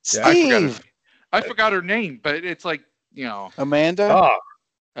 Steve! I forgot her name, but it's like, you know. Amanda? Oh,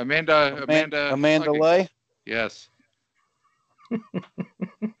 Amanda fucking- Lay? Yes.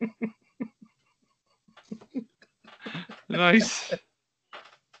 Nice.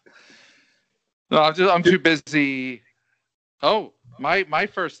 No, I'm too busy. Oh, my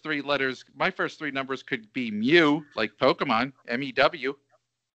first three letters, my first three numbers could be Mew, like Pokemon, MEW.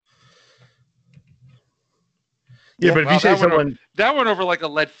 yeah, but if Wow, you say someone, that went over like a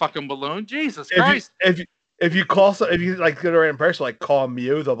lead fucking balloon. Jesus Christ. if you call if you like go to a random person, like call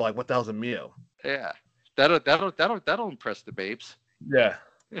Mew, they'll be like, "What the hell's a Mew?" Yeah. That'll impress the babes. Yeah,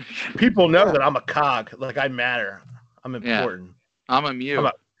 people know that I'm a cog. Like I matter. I'm important. I'm a Mew.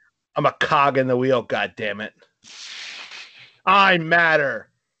 I'm a cog in the wheel. God damn it! I matter.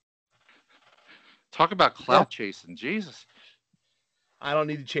 Talk about clout chasing. Jesus. I don't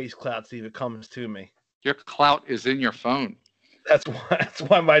need to chase clout, Steve. It comes to me. Your clout is in your phone. That's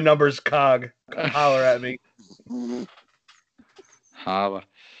why my number's cog. Come holler at me. Holla.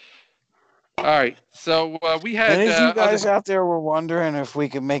 All right. So we had. Any of you guys out there were wondering if we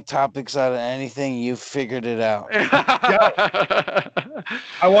could make topics out of anything, you figured it out.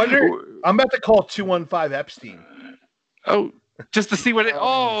 I wonder. I'm about to call 215 Epstein. Oh, just to see what it.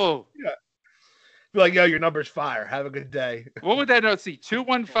 Oh. Yeah. Be like, yo, your number's fire. Have a good day. What would that note see?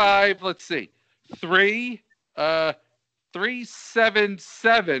 215. Let's see.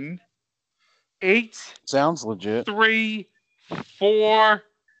 377 8 Sounds legit. 3 4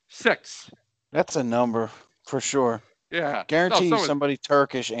 6. That's a number for sure. Yeah. Guarantee No, you somebody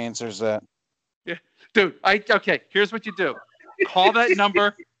Turkish answers that. Dude, okay, here's what you do. Call that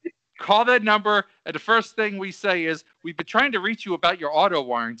number. Call that number, and the first thing we say is, "We've been trying to reach you about your auto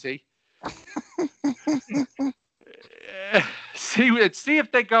warranty." See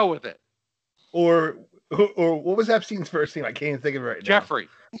if they go with it. Or what was Epstein's first name? I can't even think of it right now. Jeffrey.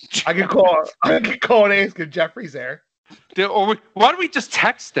 I could call and ask if Jeffrey's there. Or why don't we just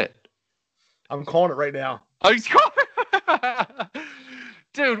text it? I'm calling it right now. Oh, he's calling.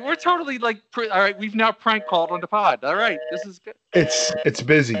 Dude, we're totally like, all right, we've now prank called on the pod. All right, this is good. It's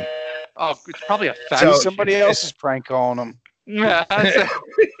busy. Oh, it's probably a fact. So somebody else is prank calling him. Yeah.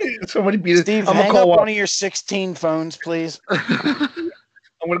 Somebody beat it. Steve, I'm gonna hang call up one of your 16 phones, please. I'm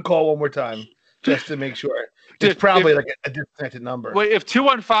gonna call one more time just to make sure. It's probably like a disconnected number. Wait, if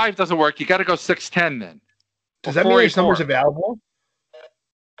 215 doesn't work, you got to go 610 then. Does that mean this number's available?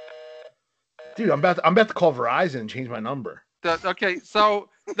 Dude, I'm about to call Verizon and change my number. Okay, so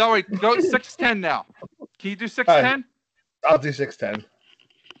no wait, go 610 now. Can you do 610? I'll do 610.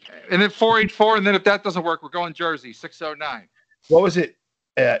 And then 484, and then if that doesn't work, we're going Jersey 609. What was it?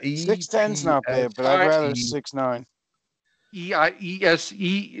 610's not bad, but I'd rather 69.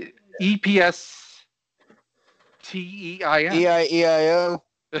 EPSTEIN. EIEIO.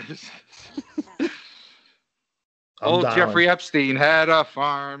 Old Jeffrey Epstein had a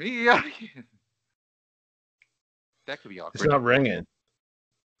farm. That could be awkward. It's not ringing.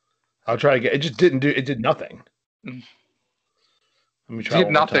 I'll try to get it. Just didn't do it. Did nothing. Let me try.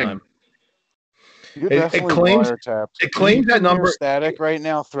 Did nothing. It claims that number static right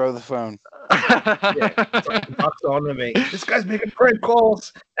now. Throw the phone. Bucks on to me. This guy's making prank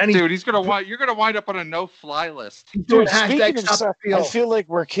calls, and dude, you're gonna wind up on a no-fly list. Dude, speaking of stuff, I feel like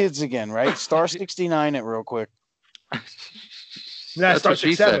we're kids again, right? Star 69 it real quick. Yeah, star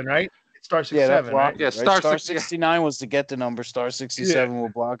 67, right? It's star 67, right? Yeah, star 69 was to get the number. Star 67 will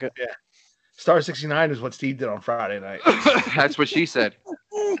block it. Yeah. Star 69 is what Steve did on Friday night. That's what she said.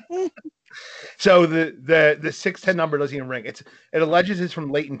 So the 610 number doesn't even ring. It alleges it's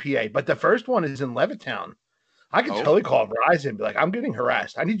from Layton, PA, but the first one is in Levittown. I could totally call Verizon and be like, I'm getting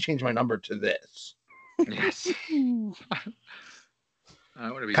harassed. I need to change my number to this. Yes.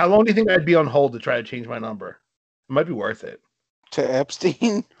 How long do you think I'd be on hold to try to change my number? It might be worth it. To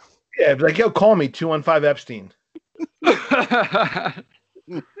Epstein? Yeah, be like, yo, call me 215 Epstein.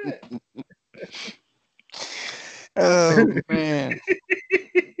 Oh man.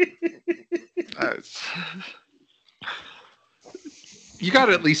 You got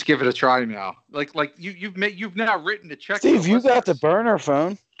to at least give it a try now. Like you've now written a check. Steve, you got the burner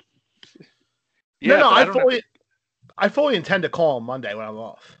phone. Yeah, no, I fully intend to call on Monday when I'm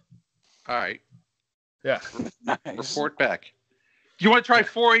off. All right. Yeah. Nice. Report back. You want to try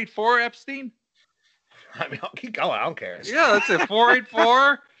 484 Epstein? I mean, I'll keep going. I don't care. Yeah, that's it.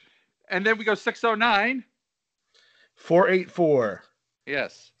 484, and then we go 609. 484.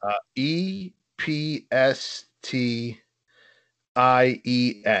 Yes. EPSTIEN, right?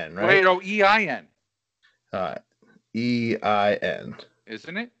 Wait, EIN. EIN.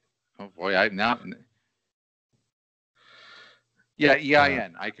 Isn't it? Oh boy, I'm not. Yeah,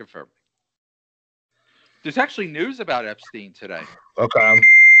 EIN. I confirm. There's actually news about Epstein today. Okay.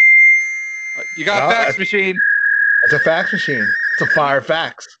 You got a fax machine. It's a fax machine. It's a fire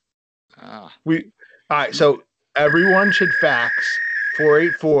fax. Oh. All right, so everyone should fax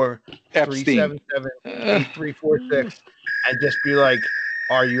 484-377-8346 and just be like,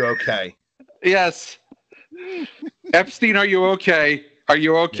 "Are you okay?" Yes. Epstein, are you okay? Are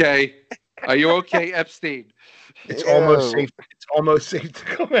you okay? Are you okay, Epstein? It's almost safe. It's almost safe to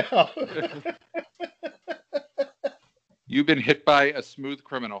come out. You've been hit by a smooth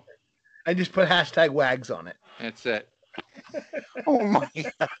criminal. And just put #wags on it. That's it. Oh my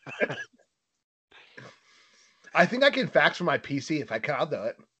God. I think I can fax from my PC. If I can, I'll do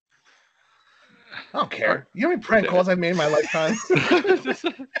it. I don't care. You know how many prank calls I've made in my lifetime?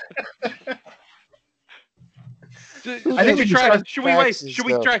 I think we try. Should we wait? Should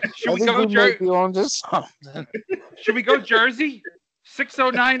we try? Should we go Jersey? Should we go Jersey?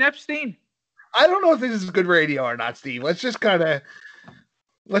 609 Epstein. I don't know if this is good radio or not, Steve. Let's just kind of.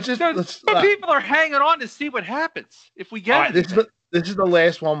 But people are hanging on to see what happens if we get. All right, this is the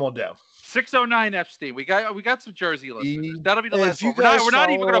last one we'll do. 609 Epstein. We got some Jersey listeners. That'll be the last one. We're not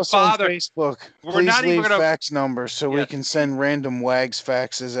even going to bother. Facebook. Please leave fax numbers so we can send random wags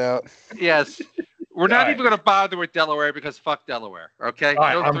faxes out. Yes. We're not even going to bother with Delaware because fuck Delaware. Okay.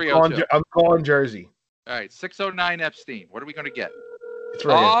 All right, I'm calling Jersey. All right. 609 Epstein. What are we going to get? It's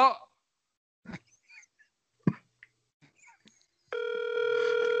right.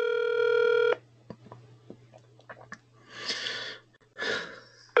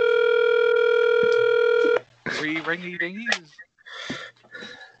 Three ringy dingies.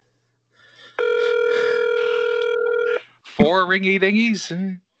 4 ringy dingies.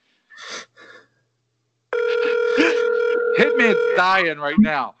 Hitman's dying right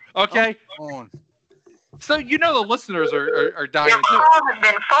now. Okay. So you know the listeners are dying. Your call has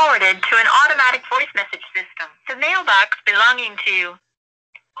been forwarded to an automatic voice message system. The mailbox belonging to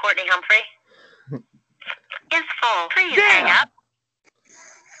Courtney Humphrey is full. Please hang up.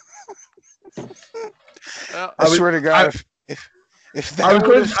 I swear to God, if that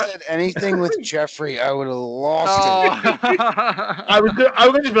would have said anything with Jeffrey, I would have lost it. I was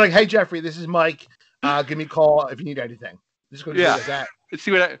going to be like, "Hey Jeffrey, this is Mike. Give me a call if you need anything." Just going to do that. Let's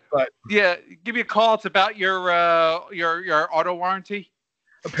see what. Give me a call. It's about your auto warranty.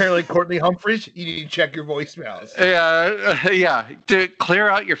 Apparently, Courtney Humphreys, you need to check your voicemails. Yeah. To clear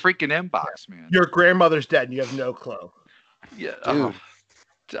out your freaking inbox, man. Your grandmother's dead, and you have no clue. Yeah. Oh.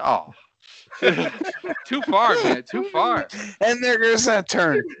 Too far, man. Too far. And there goes that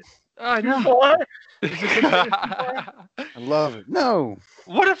turn. I know. I love it. No.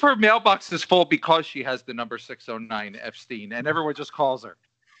 What if her mailbox is full because she has the number 609 Epstein and everyone just calls her?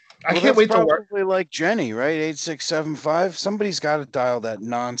 I can't wait to work. Probably like Jenny, right? 8675. Somebody's got to dial that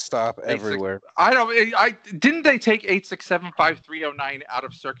nonstop everywhere. Didn't they take 8675309 out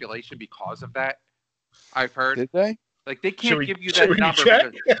of circulation because of that? I've heard. Did they? Like they can't give you that number.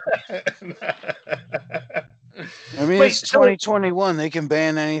 I mean, it's 2021. They can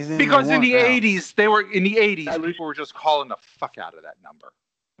ban anything. Because in the 80s, people were just calling the fuck out of that number.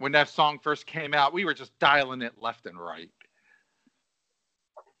 When that song first came out, we were just dialing it left and right.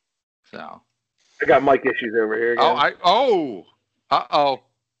 So I got mic issues over here again.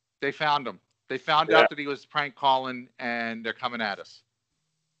 They found him. They found out that he was prank calling, and they're coming at us.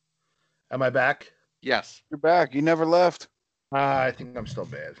 Am I back? Yes. You're back. You never left. I think I'm still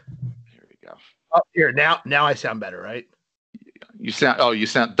bad. Here we go. Oh, here now I sound better, right? You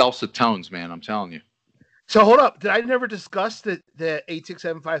sound dulcet tones, man. I'm telling you. So hold up. Did I never discuss the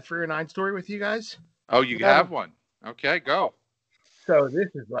 8675309 story with you guys? Oh, you have one. Okay, go. So this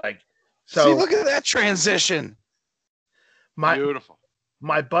is like. So see, look at that transition. Beautiful.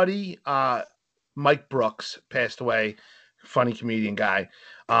 My buddy Mike Brooks passed away. Funny comedian guy.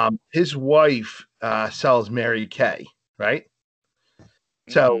 His wife sells Mary Kay, right?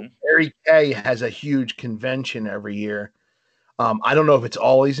 So Mary Kay has a huge convention every year. I don't know if it's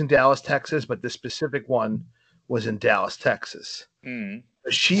always in Dallas, Texas, but the specific one was in Dallas, Texas.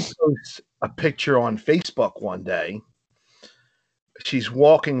 She posts a picture on Facebook one day. She's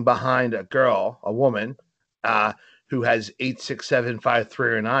walking behind a woman, who has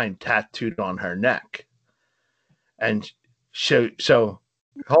 8675309 tattooed on her neck. And so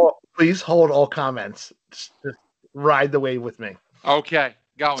please hold all comments. Just ride the wave with me. Okay,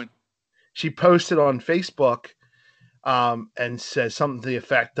 going. She posted on Facebook and says something to the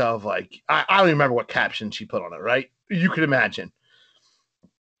effect of like, I don't even remember what caption she put on it, right? You could imagine.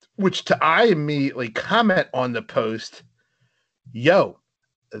 Which I immediately comment on the post, yo,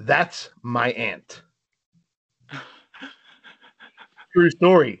 that's my aunt. True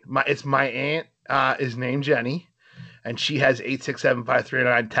story. It's my aunt is named Jenny, and she has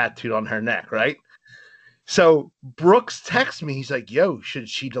 8675309 tattooed on her neck, right? So Brooks texts me. He's like, yo, should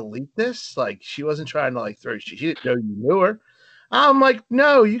she delete this? Like, she wasn't trying to like throw shit. She didn't know you knew her. I'm like,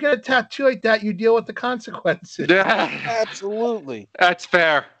 no, you get a tattoo like that, you deal with the consequences. Absolutely. That's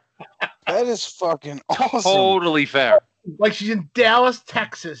fair. That is fucking awesome. Totally fair. Like, she's in Dallas,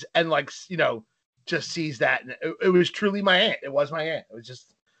 Texas, and like, just sees that. And it was truly my aunt. It was my aunt. It was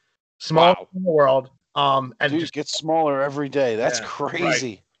just small in the world. And dude, just gets smaller every day. That's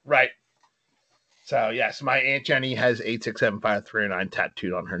crazy. Right. So yes, my Aunt Jenny has 8675309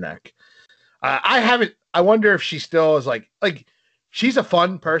 tattooed on her neck. I wonder if she still is like she's a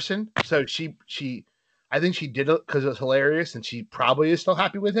fun person. So I think she did it because it was hilarious, and she probably is still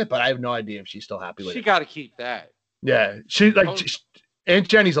happy with it. But I have no idea if she's still happy with it. She got to keep that. Yeah, Aunt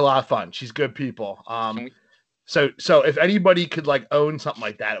Jenny's a lot of fun. She's good people. So if anybody could like own something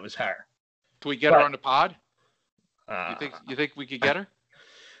like that, it was her. Can we get her on the pod? You think we could get her?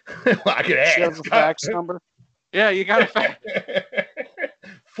 Well, I could ask. She has a fax number? Yeah, you got a fax.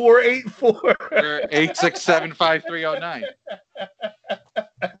 484 8675309.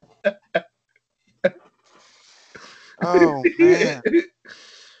 Oh man.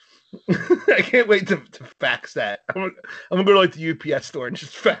 I can't wait to fax that. I'm gonna go to like the UPS store and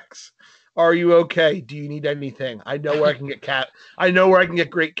just fax. Are you okay? Do you need anything? I know where I can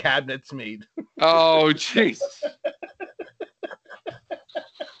get great cabinets made. Oh jeez.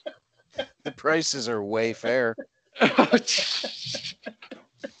 The prices are way fair.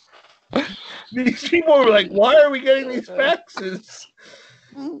 These people were like, why are we getting these faxes?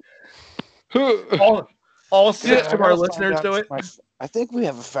 All 6 of our listeners do it. I think we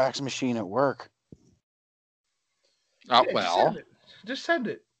have a fax machine at work. Oh, well. Just send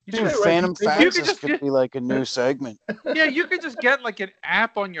it. Dude, Phantom Faxes could be like a new segment. Yeah, you could just get like an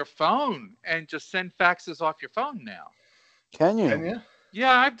app on your phone and just send faxes off your phone now. Can you?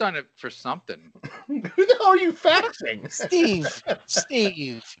 Yeah, I've done it for something. Who the hell are you faxing?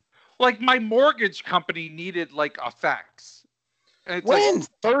 Steve. Like my mortgage company needed like a fax. When? Like,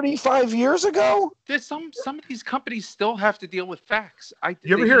 35 years ago? There's some of these companies still have to deal with fax.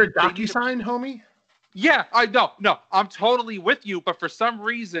 You ever hear a DocuSign, homie? Yeah, I know. No, I'm totally with you. But for some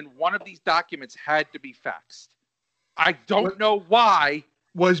reason, one of these documents had to be faxed. I don't know why.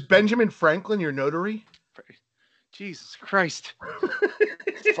 Was Benjamin Franklin your notary? Jesus Christ.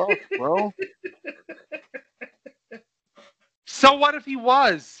 Fuck, bro. So what if he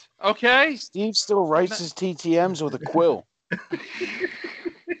was? Okay. Steve still writes his TTMs with a quill.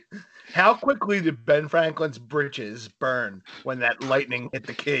 How quickly did Ben Franklin's britches burn when that lightning hit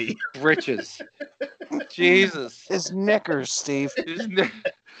the key? Britches. Jesus. His knickers, Steve.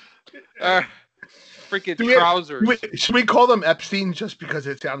 Freaking trousers. Should we call them Epstein just because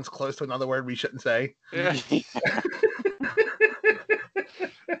it sounds close to another word we shouldn't say? Yeah.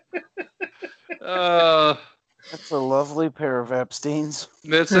 That's a lovely pair of Epsteins.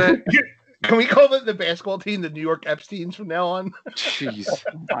 That's it. Can we call the basketball team the New York Epsteins from now on? Jeez.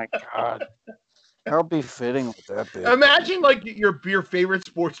 Oh my God. That'll be fitting with that bit. Imagine like your favorite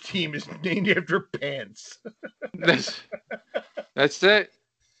sports team is named after pants. That's it.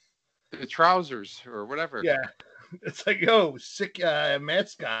 The trousers or whatever. Yeah. It's like, oh, sick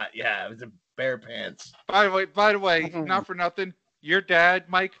mascot. Yeah, it was a bear pants. By the way, not for nothing. Your dad,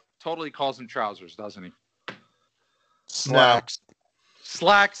 Mike, totally calls them trousers, doesn't he? Slacks. No.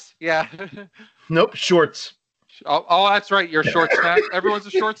 Slacks, yeah. Nope, shorts. Oh, that's right. You're shorts now. Everyone's a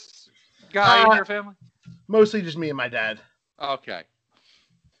shorts guy in your family? Mostly just me and my dad. Okay.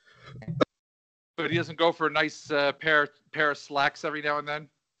 But he doesn't go for a nice pair of slacks every now and then?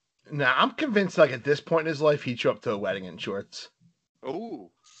 Nah, I'm convinced like at this point in his life, he'd show up to a wedding in shorts. Ooh.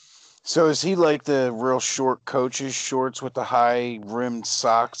 So is he like the real short coach's shorts with the high rimmed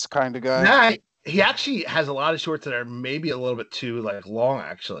socks kind of guy? Nah, he actually has a lot of shorts that are maybe a little bit too like long.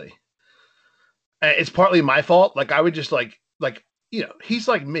 Actually, it's partly my fault. Like I would just like he's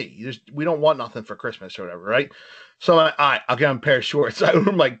like me. We don't want nothing for Christmas or whatever, right? So I'll get him a pair of shorts. I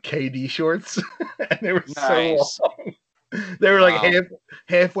ordered like KD shorts, and they were so long. They were like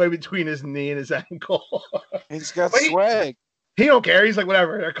halfway between his knee and his ankle. He's got swag. He don't care. He's like,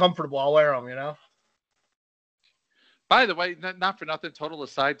 whatever. They're comfortable. I'll wear them, you know? By the way, not for nothing, total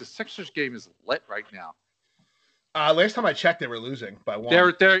aside, the Sixers game is lit right now. Last time I checked, they were losing by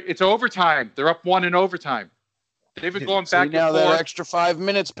 1. It's overtime. They're up 1 in overtime. They've been going back and forth. That extra 5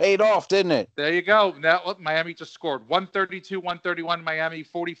 minutes paid off, didn't it? There you go. Now Miami just scored 132-131. Miami,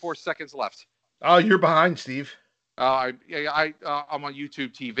 44 seconds left. Oh, you're behind, Steve. I'm on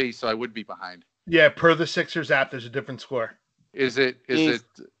YouTube TV, so I would be behind. Yeah, per the Sixers app, there's a different score. Is it?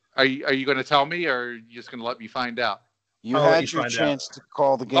 Are you going to tell me, or are you just going to let me find out? You had your chance to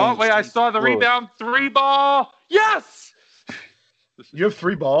call the game. Oh, wait, I saw the rebound. 3-ball. Yes! You have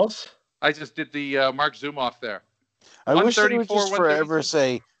 3 balls? I just did the Mark Zumoff there. I wish they would just forever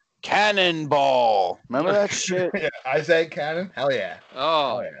say, cannonball. Remember that shit? Yeah, Isaiah Cannon? Hell yeah.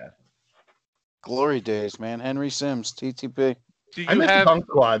 Oh. Hell yeah. Glory days, man. Henry Sims, TTP. I miss the Dunk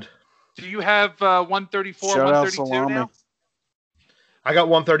Squad. Do you have 134, 132 now? I got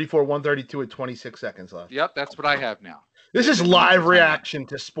 134, 132 with 26 seconds left. Yep, that's what I have now. This is live reaction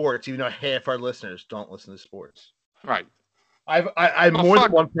to sports, even though half our listeners don't listen to sports. Right. More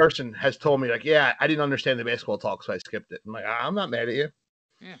than one person has told me, like, yeah, I didn't understand the basketball talk, so I skipped it. I'm like, I'm not mad at you.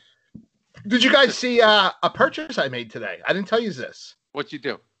 Yeah. Did you guys see a purchase I made today? I didn't tell you this. What'd you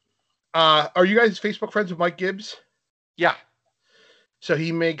do? Are you guys Facebook friends with Mike Gibbs? Yeah. So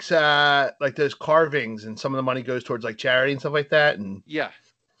he makes like those carvings, and some of the money goes towards like charity and stuff like that. And yeah,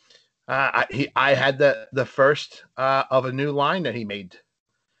 I had the first of a new line that he made.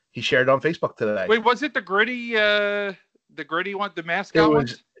 He shared it on Facebook today. Wait, was it the gritty one, the mascot one?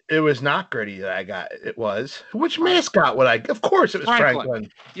 It was not gritty that I got. It was which mascot would I? Of course, it was Franklin.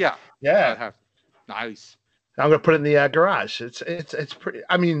 Yeah. Nice. I'm gonna put it in the garage. It's pretty.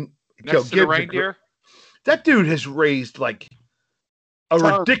 I mean, next to the reindeer. That dude has raised like a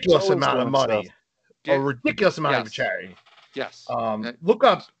ridiculous amount of money. A ridiculous amount of charity. Yes. Look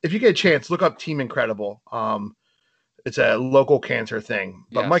up if you get a chance. Look up Team Incredible. It's a local cancer thing.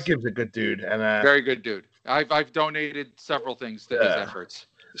 But Mike Gibbs a good dude and very good dude. I've donated several things to his efforts.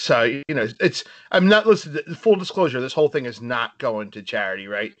 So you know, I'm not listening. Full disclosure: this whole thing is not going to charity,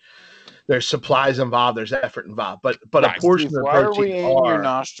 right? There's supplies involved. There's effort involved. But right, a portion Steve, of the why protein are we in your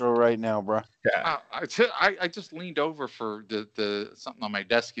nostril right now, bro? Yeah. I just leaned over for the something on my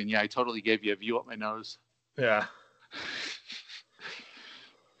desk, and I totally gave you a view up my nose. Yeah.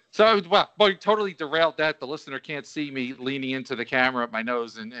 So, you totally derailed that. The listener can't see me leaning into the camera at my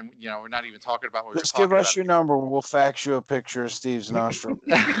nose, and we're not even talking about what Just give us your number. We'll fax you a picture of Steve's nostril.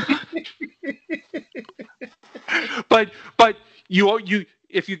 But you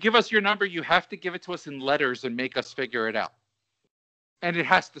if you give us your number, you have to give it to us in letters and make us figure it out. And it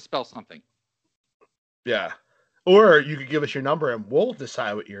has to spell something. Yeah. Or you could give us your number and we'll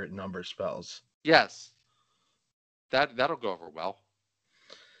decide what your number spells. Yes. That'll go over well.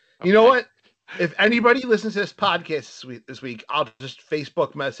 Okay. You know what? If anybody listens to this podcast this week, I'll just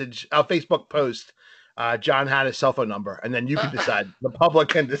Facebook post John had his cell phone number, and then you can decide. The public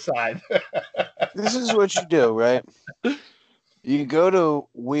can decide. This is what you do, right? You go to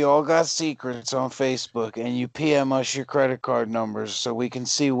We All Got Secrets on Facebook, and you PM us your credit card numbers so we can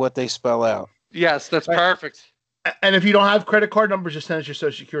see what they spell out. Yes, that's perfect. And if you don't have credit card numbers, just send us your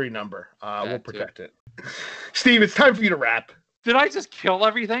social security number. We'll protect it. Steve, it's time for you to wrap. Did I just kill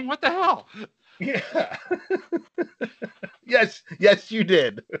everything? What the hell? Yeah. Yes, you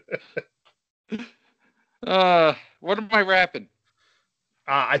did. What am I rapping?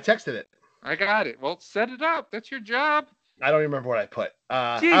 I texted it. I got it. Well, set it up. That's your job. I don't remember what I put.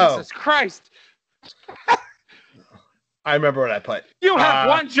 Jesus Christ. I remember what I put. You have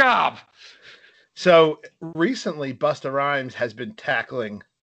one job. So recently, Busta Rhymes has been tackling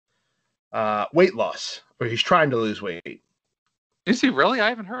weight loss, or he's trying to lose weight. Is he really? I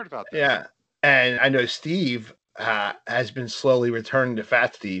haven't heard about that. Yeah. And I know Steve has been slowly returning to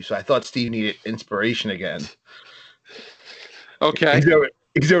Fat Steve, so I thought Steve needed inspiration again. Okay.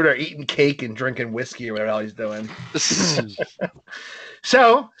 He's over there eating cake and drinking whiskey or whatever the hell he's doing.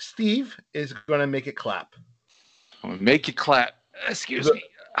 So Steve is going to make it clap. I'm going to make it clap. Excuse me.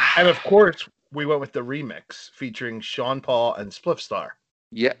 And of course, we went with the remix featuring Sean Paul and Spliff Star.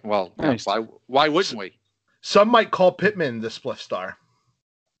 Yeah, well, nice. Why wouldn't we? Some might call Pittman the Spliff Star.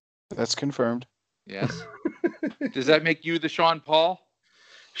 That's confirmed. Yes. Does that make you the Sean Paul?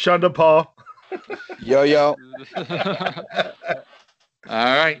 Shonda Paul. Yo.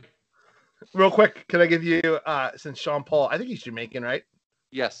 All right. Real quick, can I give you, since Sean Paul, I think he's Jamaican, right?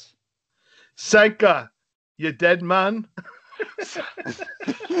 Yes. Sanka, you dead man?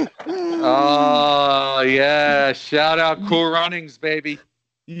 Oh, yeah. Shout out Cool Runnings, baby.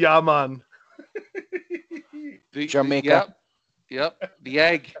 Yeah, man. Jamaica. Yep. The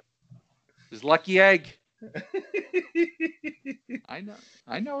egg. His lucky egg. I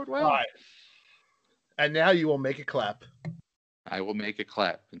know it well. All right. And now you will make it clap. I will make it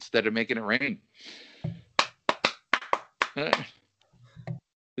clap instead of making it rain.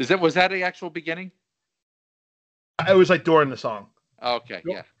 Was that the actual beginning? It was like during the song. Okay,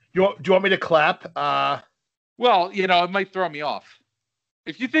 yeah. Do you want me to clap? Well, it might throw me off.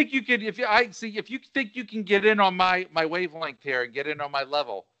 If you think you can, if you think you can get in on my wavelength here and get in on my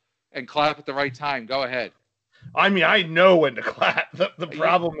level and clap at the right time, go ahead. I mean, I know when to clap. The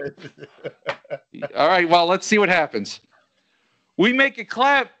problem is. All right. Well, let's see what happens. We make it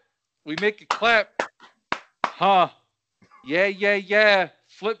clap. Huh? Yeah.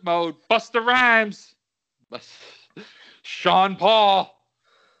 Flip mode. Busta Rhymes. Sean Paul.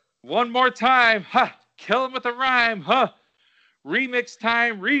 One more time. Ha! Kill him with a rhyme. Huh? Remix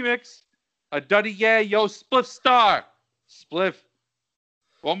time. Remix. A duddy yo Spliff Star. Spliff.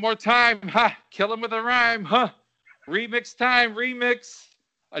 One more time. Ha! Kill him with a rhyme. Huh? Remix time. Remix.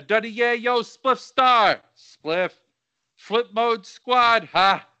 A duddy yo Spliff Star. Spliff. Flip mode squad.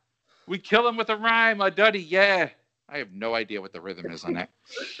 Ha! We kill him with a rhyme. A duddy I have no idea what the rhythm is on that.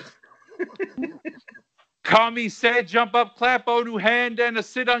 Call me, say, jump up, clap, new hand, and a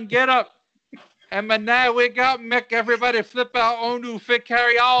sit on, get up. And now we got Mick, everybody flip out, new fit,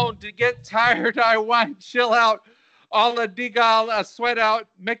 carry on. To get tired, I want, chill out. All a dig, all a sweat out.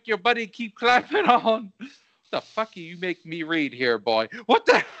 Make your buddy keep clapping on. What the fuck you make me read here, boy? What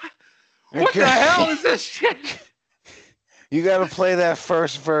the hell is this shit? You got to play that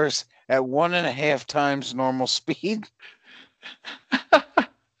first verse at 1.5 times normal speed.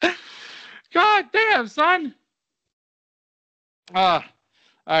 God damn, son. All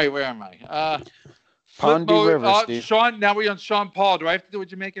right, where am I? Pondy River, Steve. Sean, now we're on Sean Paul. Do I have to do a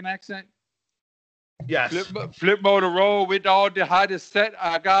Jamaican accent? Yes. Flip mode roll with all the hottest set.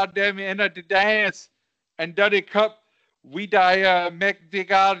 I got them in the dance. And Duddy Cup, we die, make the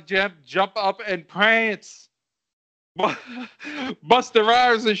god jump up and prance. Busta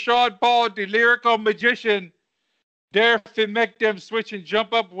Rhymes and Sean Paul, the lyrical magician. Therefore, make them switch and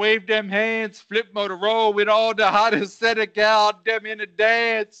jump up, wave them hands, flip motor roll with all the hottest set of gal, them in the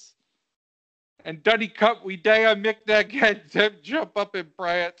dance. And Duddy Cup, we dare make that get them jump up and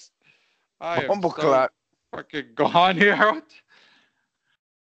prance. I am so fucking gone here.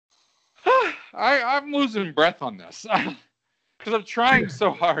 I'm losing breath on this because I'm trying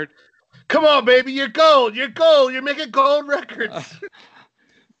so hard. Come on, baby, you're gold. You're gold. You're making gold records.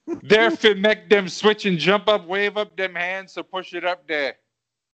 Therefore, make them switch and jump up, wave up them hands, so push it up there.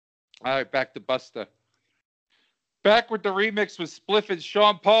 All right, back to Buster. Back with the remix with Spliff and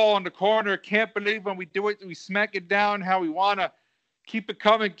Sean Paul on the corner. Can't believe when we do it, we smack it down how we want to. Keep it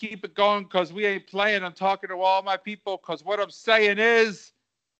coming, keep it going, because we ain't playing. I'm talking to all my people, because what I'm saying is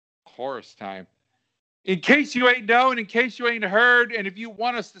chorus time. In case you ain't known, in case you ain't heard, and if you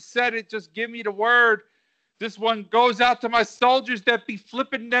want us to set it, just give me the word. This one goes out to my soldiers that be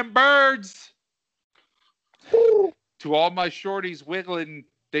flipping them birds. To all my shorties wiggling,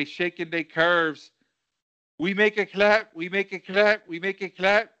 they shaking they curves. We make it clap, we make it clap, we make it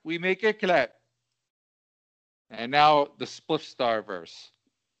clap, we make it clap. And now the Spliff Star verse.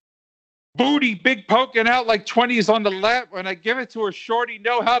 Booty big poking out like 20s on the lap. When I give it to her, shorty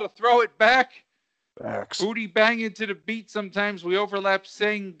know how to throw it back. Facts. Booty banging to the beat. Sometimes we overlap.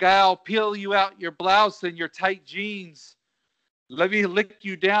 Sing, gal, peel you out your blouse and your tight jeans. Let me lick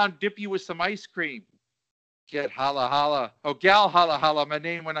you down, dip you with some ice cream. Get holla holla. Oh, gal holla holla, my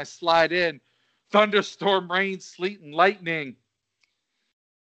name when I slide in. Thunderstorm, rain, sleet, and lightning.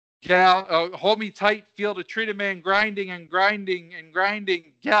 Gal, hold me tight, feel the treat of man grinding and grinding and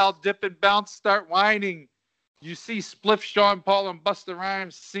grinding. Gal, dip and bounce, start whining. You see Spliff, Sean Paul, and Busta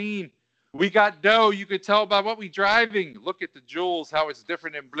Rhymes scene. We got dough, you could tell by what we driving. Look at the jewels, how it's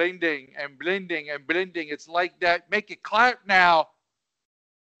different and blending and blending and blending. It's like that. Make it clap now.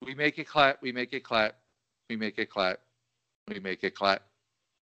 We make it clap, we make it clap. We make it clap. We make it clap.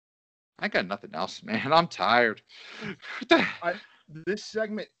 I got nothing else, man. I'm tired. This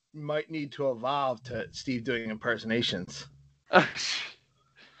segment might need to evolve to Steve doing impersonations.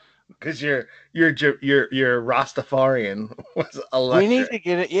 Because your Rastafarian was electric. We need to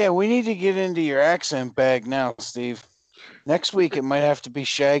get it. Yeah, we need to get into your accent bag now, Steve. Next week it might have to be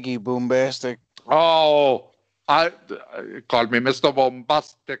Shaggy Boombastic. Oh, I call me Mr.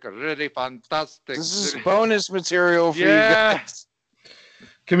 Bombastic, really fantastic. This is bonus material for you guys.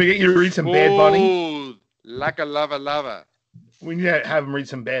 Can we get you to read some Bad Bunny? Like a lover. We need to have him read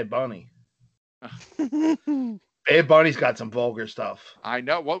some Bad Bunny. Bad Bunny's got some vulgar stuff. I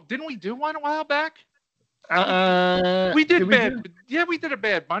know. Well, didn't we do one a while back? We did we did a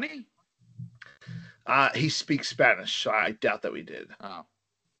Bad Bunny. He speaks Spanish, so I doubt that we did. Oh,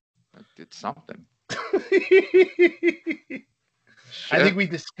 I did something. I think we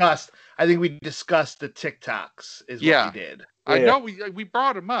discussed the TikToks is what we did. I know we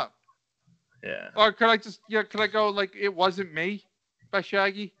brought him up. Yeah. Or could I go like It Wasn't Me by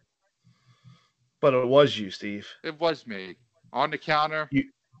Shaggy? But it was you, Steve. It was me. On the counter.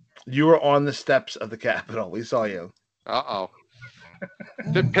 You were on the steps of the Capitol. We saw you. Uh-oh.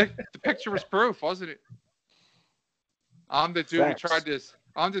 The picture was proof, wasn't it? I'm the dude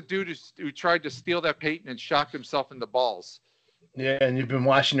who tried to steal that patent and shocked himself in the balls. Yeah, and you've been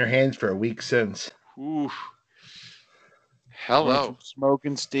washing your hands for a week since. Ooh. Hello.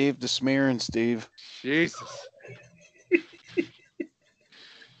 Smoking Steve, the smearing Steve. Jesus.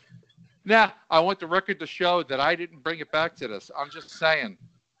 Now, I want the record to show that I didn't bring it back to this. I'm just saying.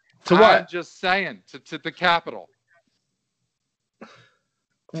 To what? I'm just saying. To the Capitol.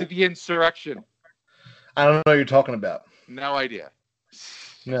 To the insurrection. I don't know what you're talking about. No idea.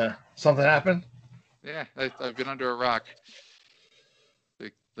 Yeah. Something happened? Yeah, I've been under a rock.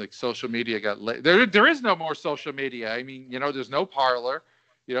 Like social media got there is no more social media. I mean, there's no Parler.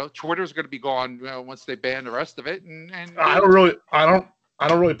 Twitter's going to be gone once they ban the rest of it. And I don't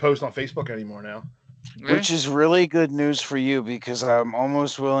really post on Facebook anymore now. Which is really good news for you, because I'm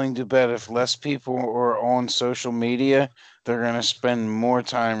almost willing to bet if less people are on social media, they're going to spend more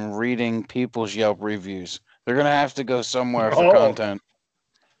time reading people's Yelp reviews. They're going to have to go somewhere for content.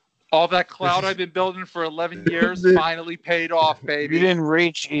 All that cloud I've been building for 11 years finally paid off, baby. You didn't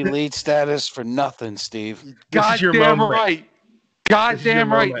reach elite status for nothing, Steve. Goddamn right.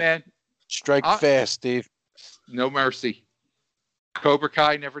 Goddamn right, man. Strike fast, Steve. No mercy. Cobra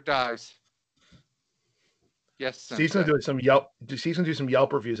Kai never dies. Yes, Steve's gonna do some Yelp. Steve's gonna do some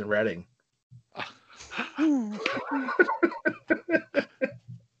Yelp reviews in Reading.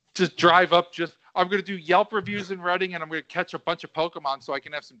 Just drive up. I'm gonna do Yelp reviews in Reading, and I'm gonna catch a bunch of Pokemon so I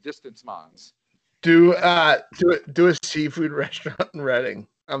can have some distance mons. Do a seafood restaurant in Reading.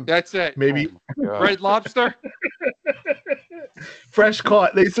 That's it. Maybe Red Lobster. Fresh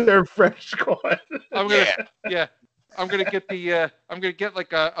caught. They serve fresh caught. I'm gonna get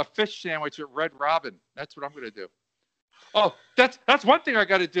like a fish sandwich at Red Robin. That's what I'm gonna do. Oh, that's one thing I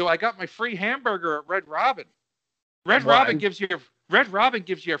got to do. I got my free hamburger at Red Robin. Red Robin gives you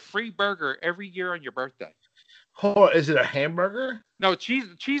a free burger every year on your birthday. Oh, is it a hamburger? No,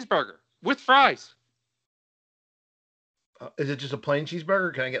 cheeseburger with fries. Is it just a plain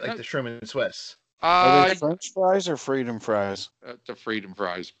cheeseburger? Can I get like the shrimp and Swiss? Are they French fries or freedom fries? The freedom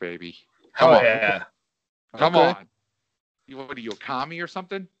fries, baby. Come on. Yeah. Come on. What are you, a commie or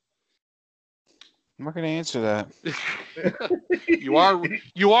something? I'm not going to answer that. You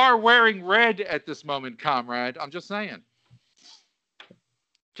are wearing red at this moment, comrade. I'm just saying.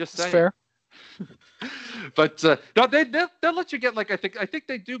 Just saying. Fair. But no, they'll let you get like I think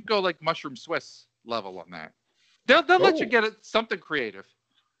they do go like mushroom Swiss level on that. They'll let you get something creative.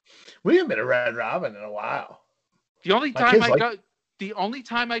 We haven't been to Red Robin in a while. The only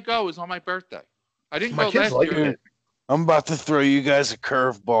time I go is on my birthday. I didn't go last year. I'm about to throw you guys a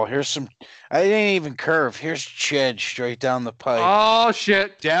curveball. Here's some. I didn't even curve. Here's Ched straight down the pipe. Oh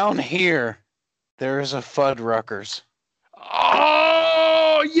shit! Down here, there is a Fuddruckers.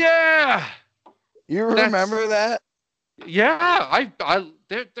 Oh yeah! You remember that? Yeah,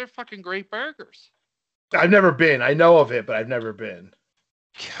 they're fucking great burgers. I've never been. I know of it, but I've never been.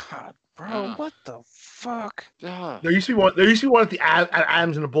 God, bro, what the fuck? There used to be one. There used to be one at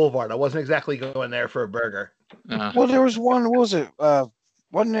Adams and the Boulevard. I wasn't exactly going there for a burger. Well, there was one. What was it?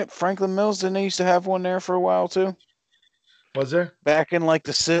 Wasn't it Franklin Mills? Didn't they used to have one there for a while too? Was there? Back in like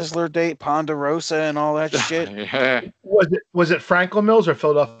the Sizzler date, Ponderosa and all that shit. Yeah. Was it Franklin Mills or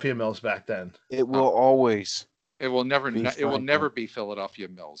Philadelphia Mills back then? It will always. It will never. It will never be Philadelphia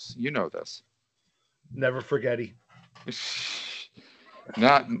Mills. You know this. Never forgetty.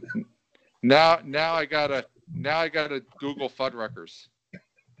 Now I gotta Google Fuddruckers.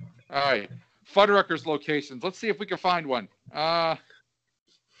 All right, Fuddruckers locations. Let's see if we can find one.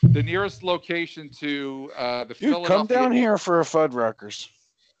 The nearest location to the Philadelphia. Come down here for a Fuddruckers.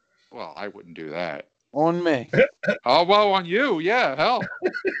 Well, I wouldn't do that. On me. Oh well, on you. Yeah, hell.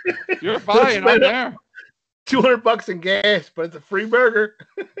 You're buying on there. $200 in gas, but it's a free burger.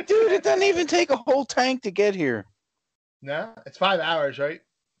 Dude, it doesn't even take a whole tank to get here. No, it's 5 hours, right?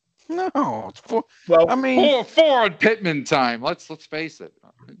 No, it's 4. Well, I mean, 4 on Pittman time. Let's face it.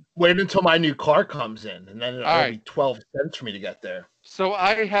 Wait until my new car comes in, and then it'll be 12 cents for me to get there. So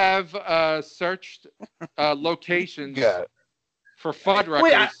I have searched locations for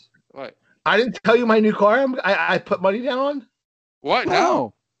Fuddruckers. What? I didn't tell you my new car. I put money down on. What?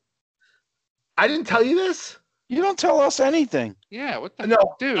 No. I didn't tell you this. You don't tell us anything. Yeah, what the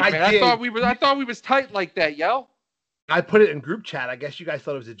fuck, dude? I thought we was tight like that, yo. I put it in group chat. I guess you guys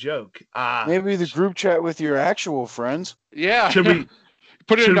thought it was a joke. Maybe the group chat with your actual friends. Yeah. Should we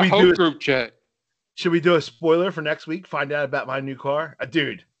put it in the whole group chat? Should we do a spoiler for next week? Find out about my new car,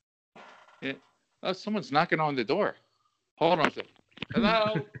 dude. Yeah. Oh, someone's knocking on the door. Hold on a second.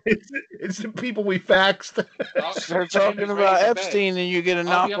 Hello. It's the people we faxed. They're talking about Epstein, and you get a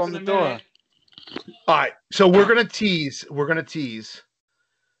knock on the door. All right, so we're gonna tease.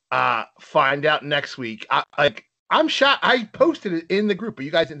 Find out next week. I'm shocked. I posted it in the group, but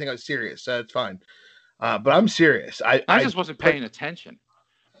you guys didn't think I was serious, so it's fine. But I'm serious. I just wasn't paying attention.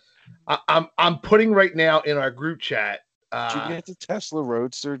 I'm putting right now in our group chat. Did you get the Tesla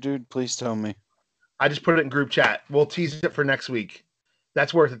Roadster, dude? Please tell me. I just put it in group chat. We'll tease it for next week.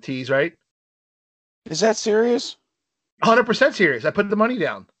 That's worth a tease, right? Is that serious? 100% serious. I put the money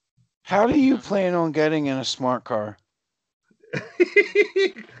down. How do you plan on getting in a smart car?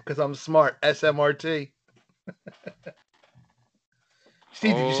 Because I'm smart. SMRT.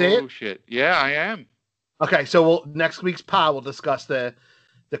 Steve, did you say it? Oh, shit. Yeah, I am. Okay, so next week's pod, we'll discuss the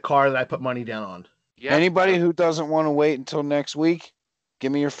car that I put money down on. Yeah. Anybody who doesn't want to wait until next week,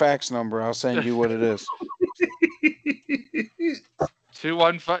 give me your fax number. I'll send you what it is.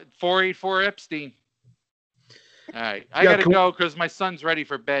 215-484 Epstein. All right. I got to go because my son's ready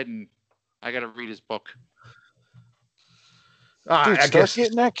for bed and I got to read his book. Dude, start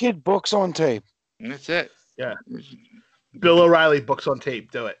getting that kid books on tape. And that's it. Yeah. Bill O'Reilly, books on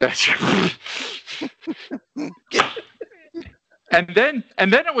tape. Do it. And then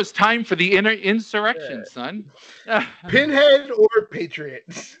it was time for the insurrection, son. Pinhead or Patriot?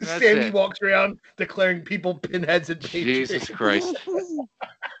 Sandy walks around declaring people pinheads and patriots. Jesus Christ.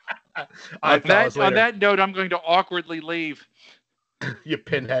 On that note, I'm going to awkwardly leave. You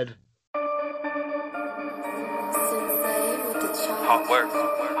pinhead. Hard work,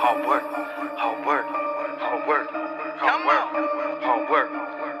 hard work, hard work, hard work, hard work, hard work,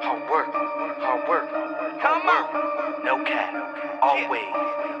 hard work, hard work, hard work. Come on. No cap.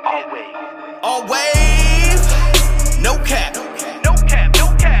 Always. No cap.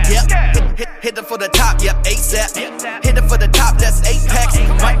 Yep. Hit it for the top, yep, ASAP. Hit it for the top, that's Apex.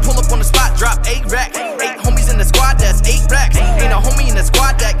 Might pull up on the spot, drop 8 racks. 8 homies in the squad, that's 8 racks. Ain't a homie in the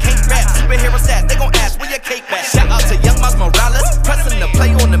squad that can't rap. Superhero stats, they gon' ask where your cake back. Shout out to Young Miles Morales. Pressing the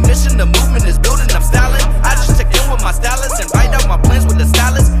play on the mission, the movement is building, I'm styling. I just checked in with my stylist and write out my plans with the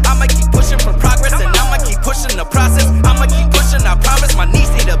stylist. I'ma keep pushing for progress and I'ma keep pushing the process. I'ma keep pushing, I promise. My niece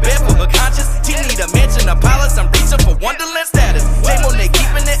need a bed for her conscience. She need a mansion, a palace. I'm reaching for Wonderland status. J-Mo, they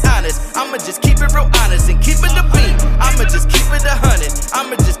keeping it honest. I'ma just keep it real honest and keep it the beat. I'ma just keep it 100.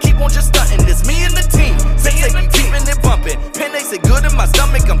 I'ma just keep on just stunting. It's me and the team. Say they be keeping it bumping. Pen they say good in my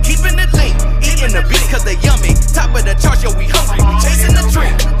stomach. I'm keeping it lean. Eating the beat cause they yummy. Top of the charts, yo, we hungry. We chasing the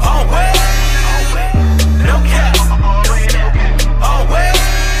dream. Always. No cap. Always.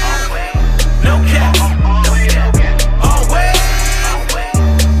 No cap. Always.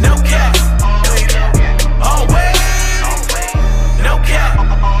 No cap. Always. No cap.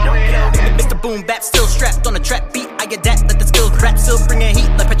 Mr. Boom Bap still strapped on a trap beat. I adapt, let the skills rap, still bringing heat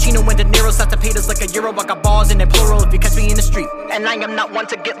like Pacino and De Niro. Slap the haters like a euro. I got balls in the plural if you catch me in the street. And I am not one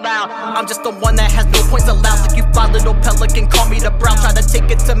to get loud. I'm just the one that has no points allowed. Like you fly, little pelican, call me the brow. Try to take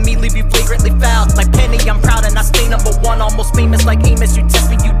it to me, leave you flagrantly foul. Like Penny, I'm proud and I stay number one. Almost famous like Amos. You test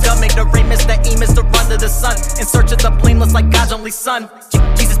me, you dumb. Ignoramus, that aim is to run to the sun. In search of the blameless like God's only son.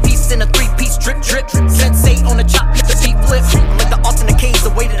 Jesus piece in a 3-piece drip. Sensei on the chop, hit the beat flip. I'm like the alternate cage, the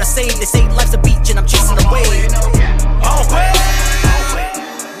way that I save. They say life's a beach and I'm chasing the wave. Always.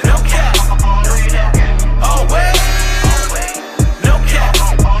 No cap. Always. No cap. Always. No cap.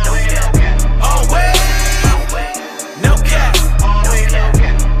 Always. No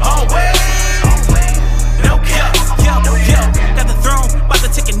cap. Got the throne, about to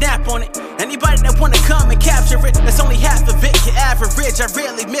take a nap on it. Anybody that wanna come and capture it, that's only half of it. Your average, I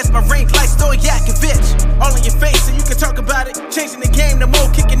rarely miss my rank like Stojakovic. All in your face so you can talk about it. Changing the game, the more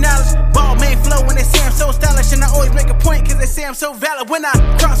kicking knowledge. Ball main flow when they say I'm so stylish. And I always make a point cause they say I'm so valid. When I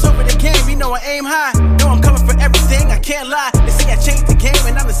cross over the game, you know I aim high. Know I'm coming for everything, I can't lie. They say I changed the game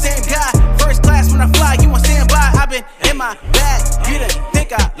and I'm the same guy. First class when I fly, you won't stand by. I've been in my bag, you done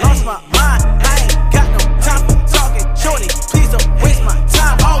think I lost my mind. I ain't got no time for talking, shorty. Please don't waste my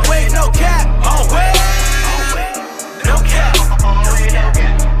time. Always no cap. Always. No cap. Always. No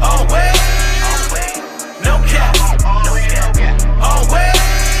cap. Always. No cap. Always.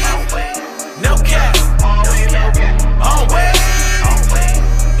 No cap.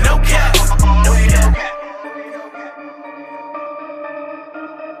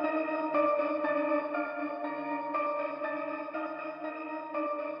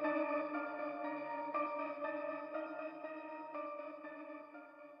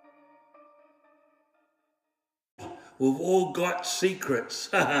 We've all got secrets.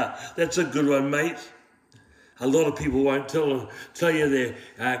 That's a good one, mate. A lot of people won't tell you their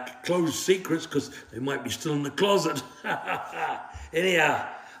closed secrets because they might be still in the closet. Anyhow,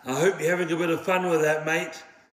 I hope you're having a bit of fun with that, mate.